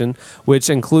Collection, which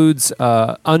includes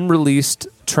unreleased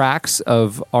tracks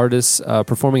of artists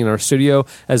performing in our studio,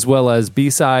 as well as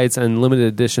B-sides and limited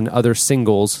edition other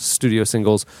singles, studio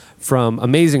singles, from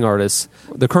amazing artists.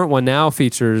 The current one now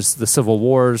features The Civil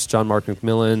Wars, John Mark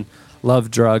McMillan,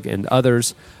 Love, Drug, and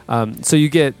others. So you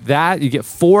get that. You get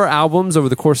 4 albums over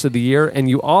the course of the year, and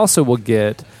you also will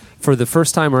get, for the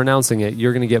first time we're announcing it,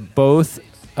 you're going to get both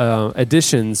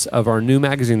editions of our new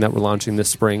magazine that we're launching this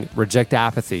spring, Reject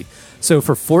Apathy. So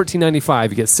for $14.95,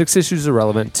 you get 6 issues of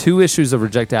Relevant, 2 issues of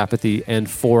Reject Apathy, and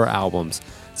 4 albums.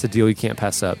 It's a deal you can't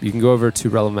pass up. You can go over to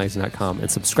relevantmagazine.com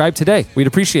and subscribe today. We'd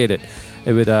appreciate it.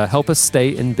 It would help us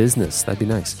stay in business. That'd be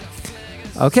nice.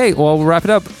 Okay, well, we'll wrap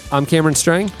it up. I'm Cameron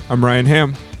Strang. I'm Ryan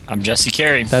Ham. I'm Jesse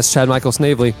Carey. That's Chad Michael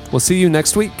Snavely. We'll see you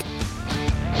next week.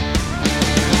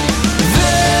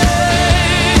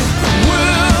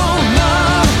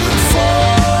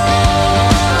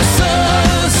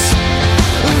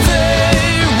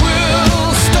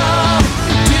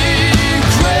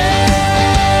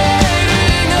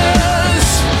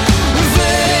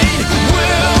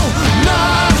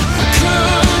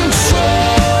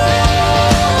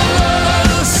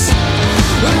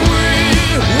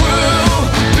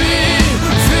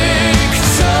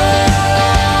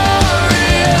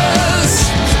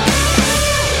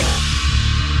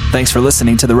 Thanks for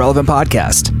listening to the Relevant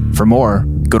Podcast. For more,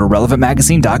 go to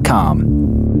relevantmagazine.com.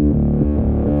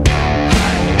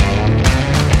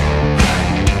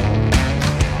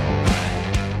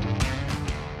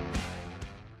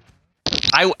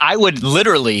 I would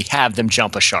literally have them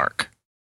jump a shark.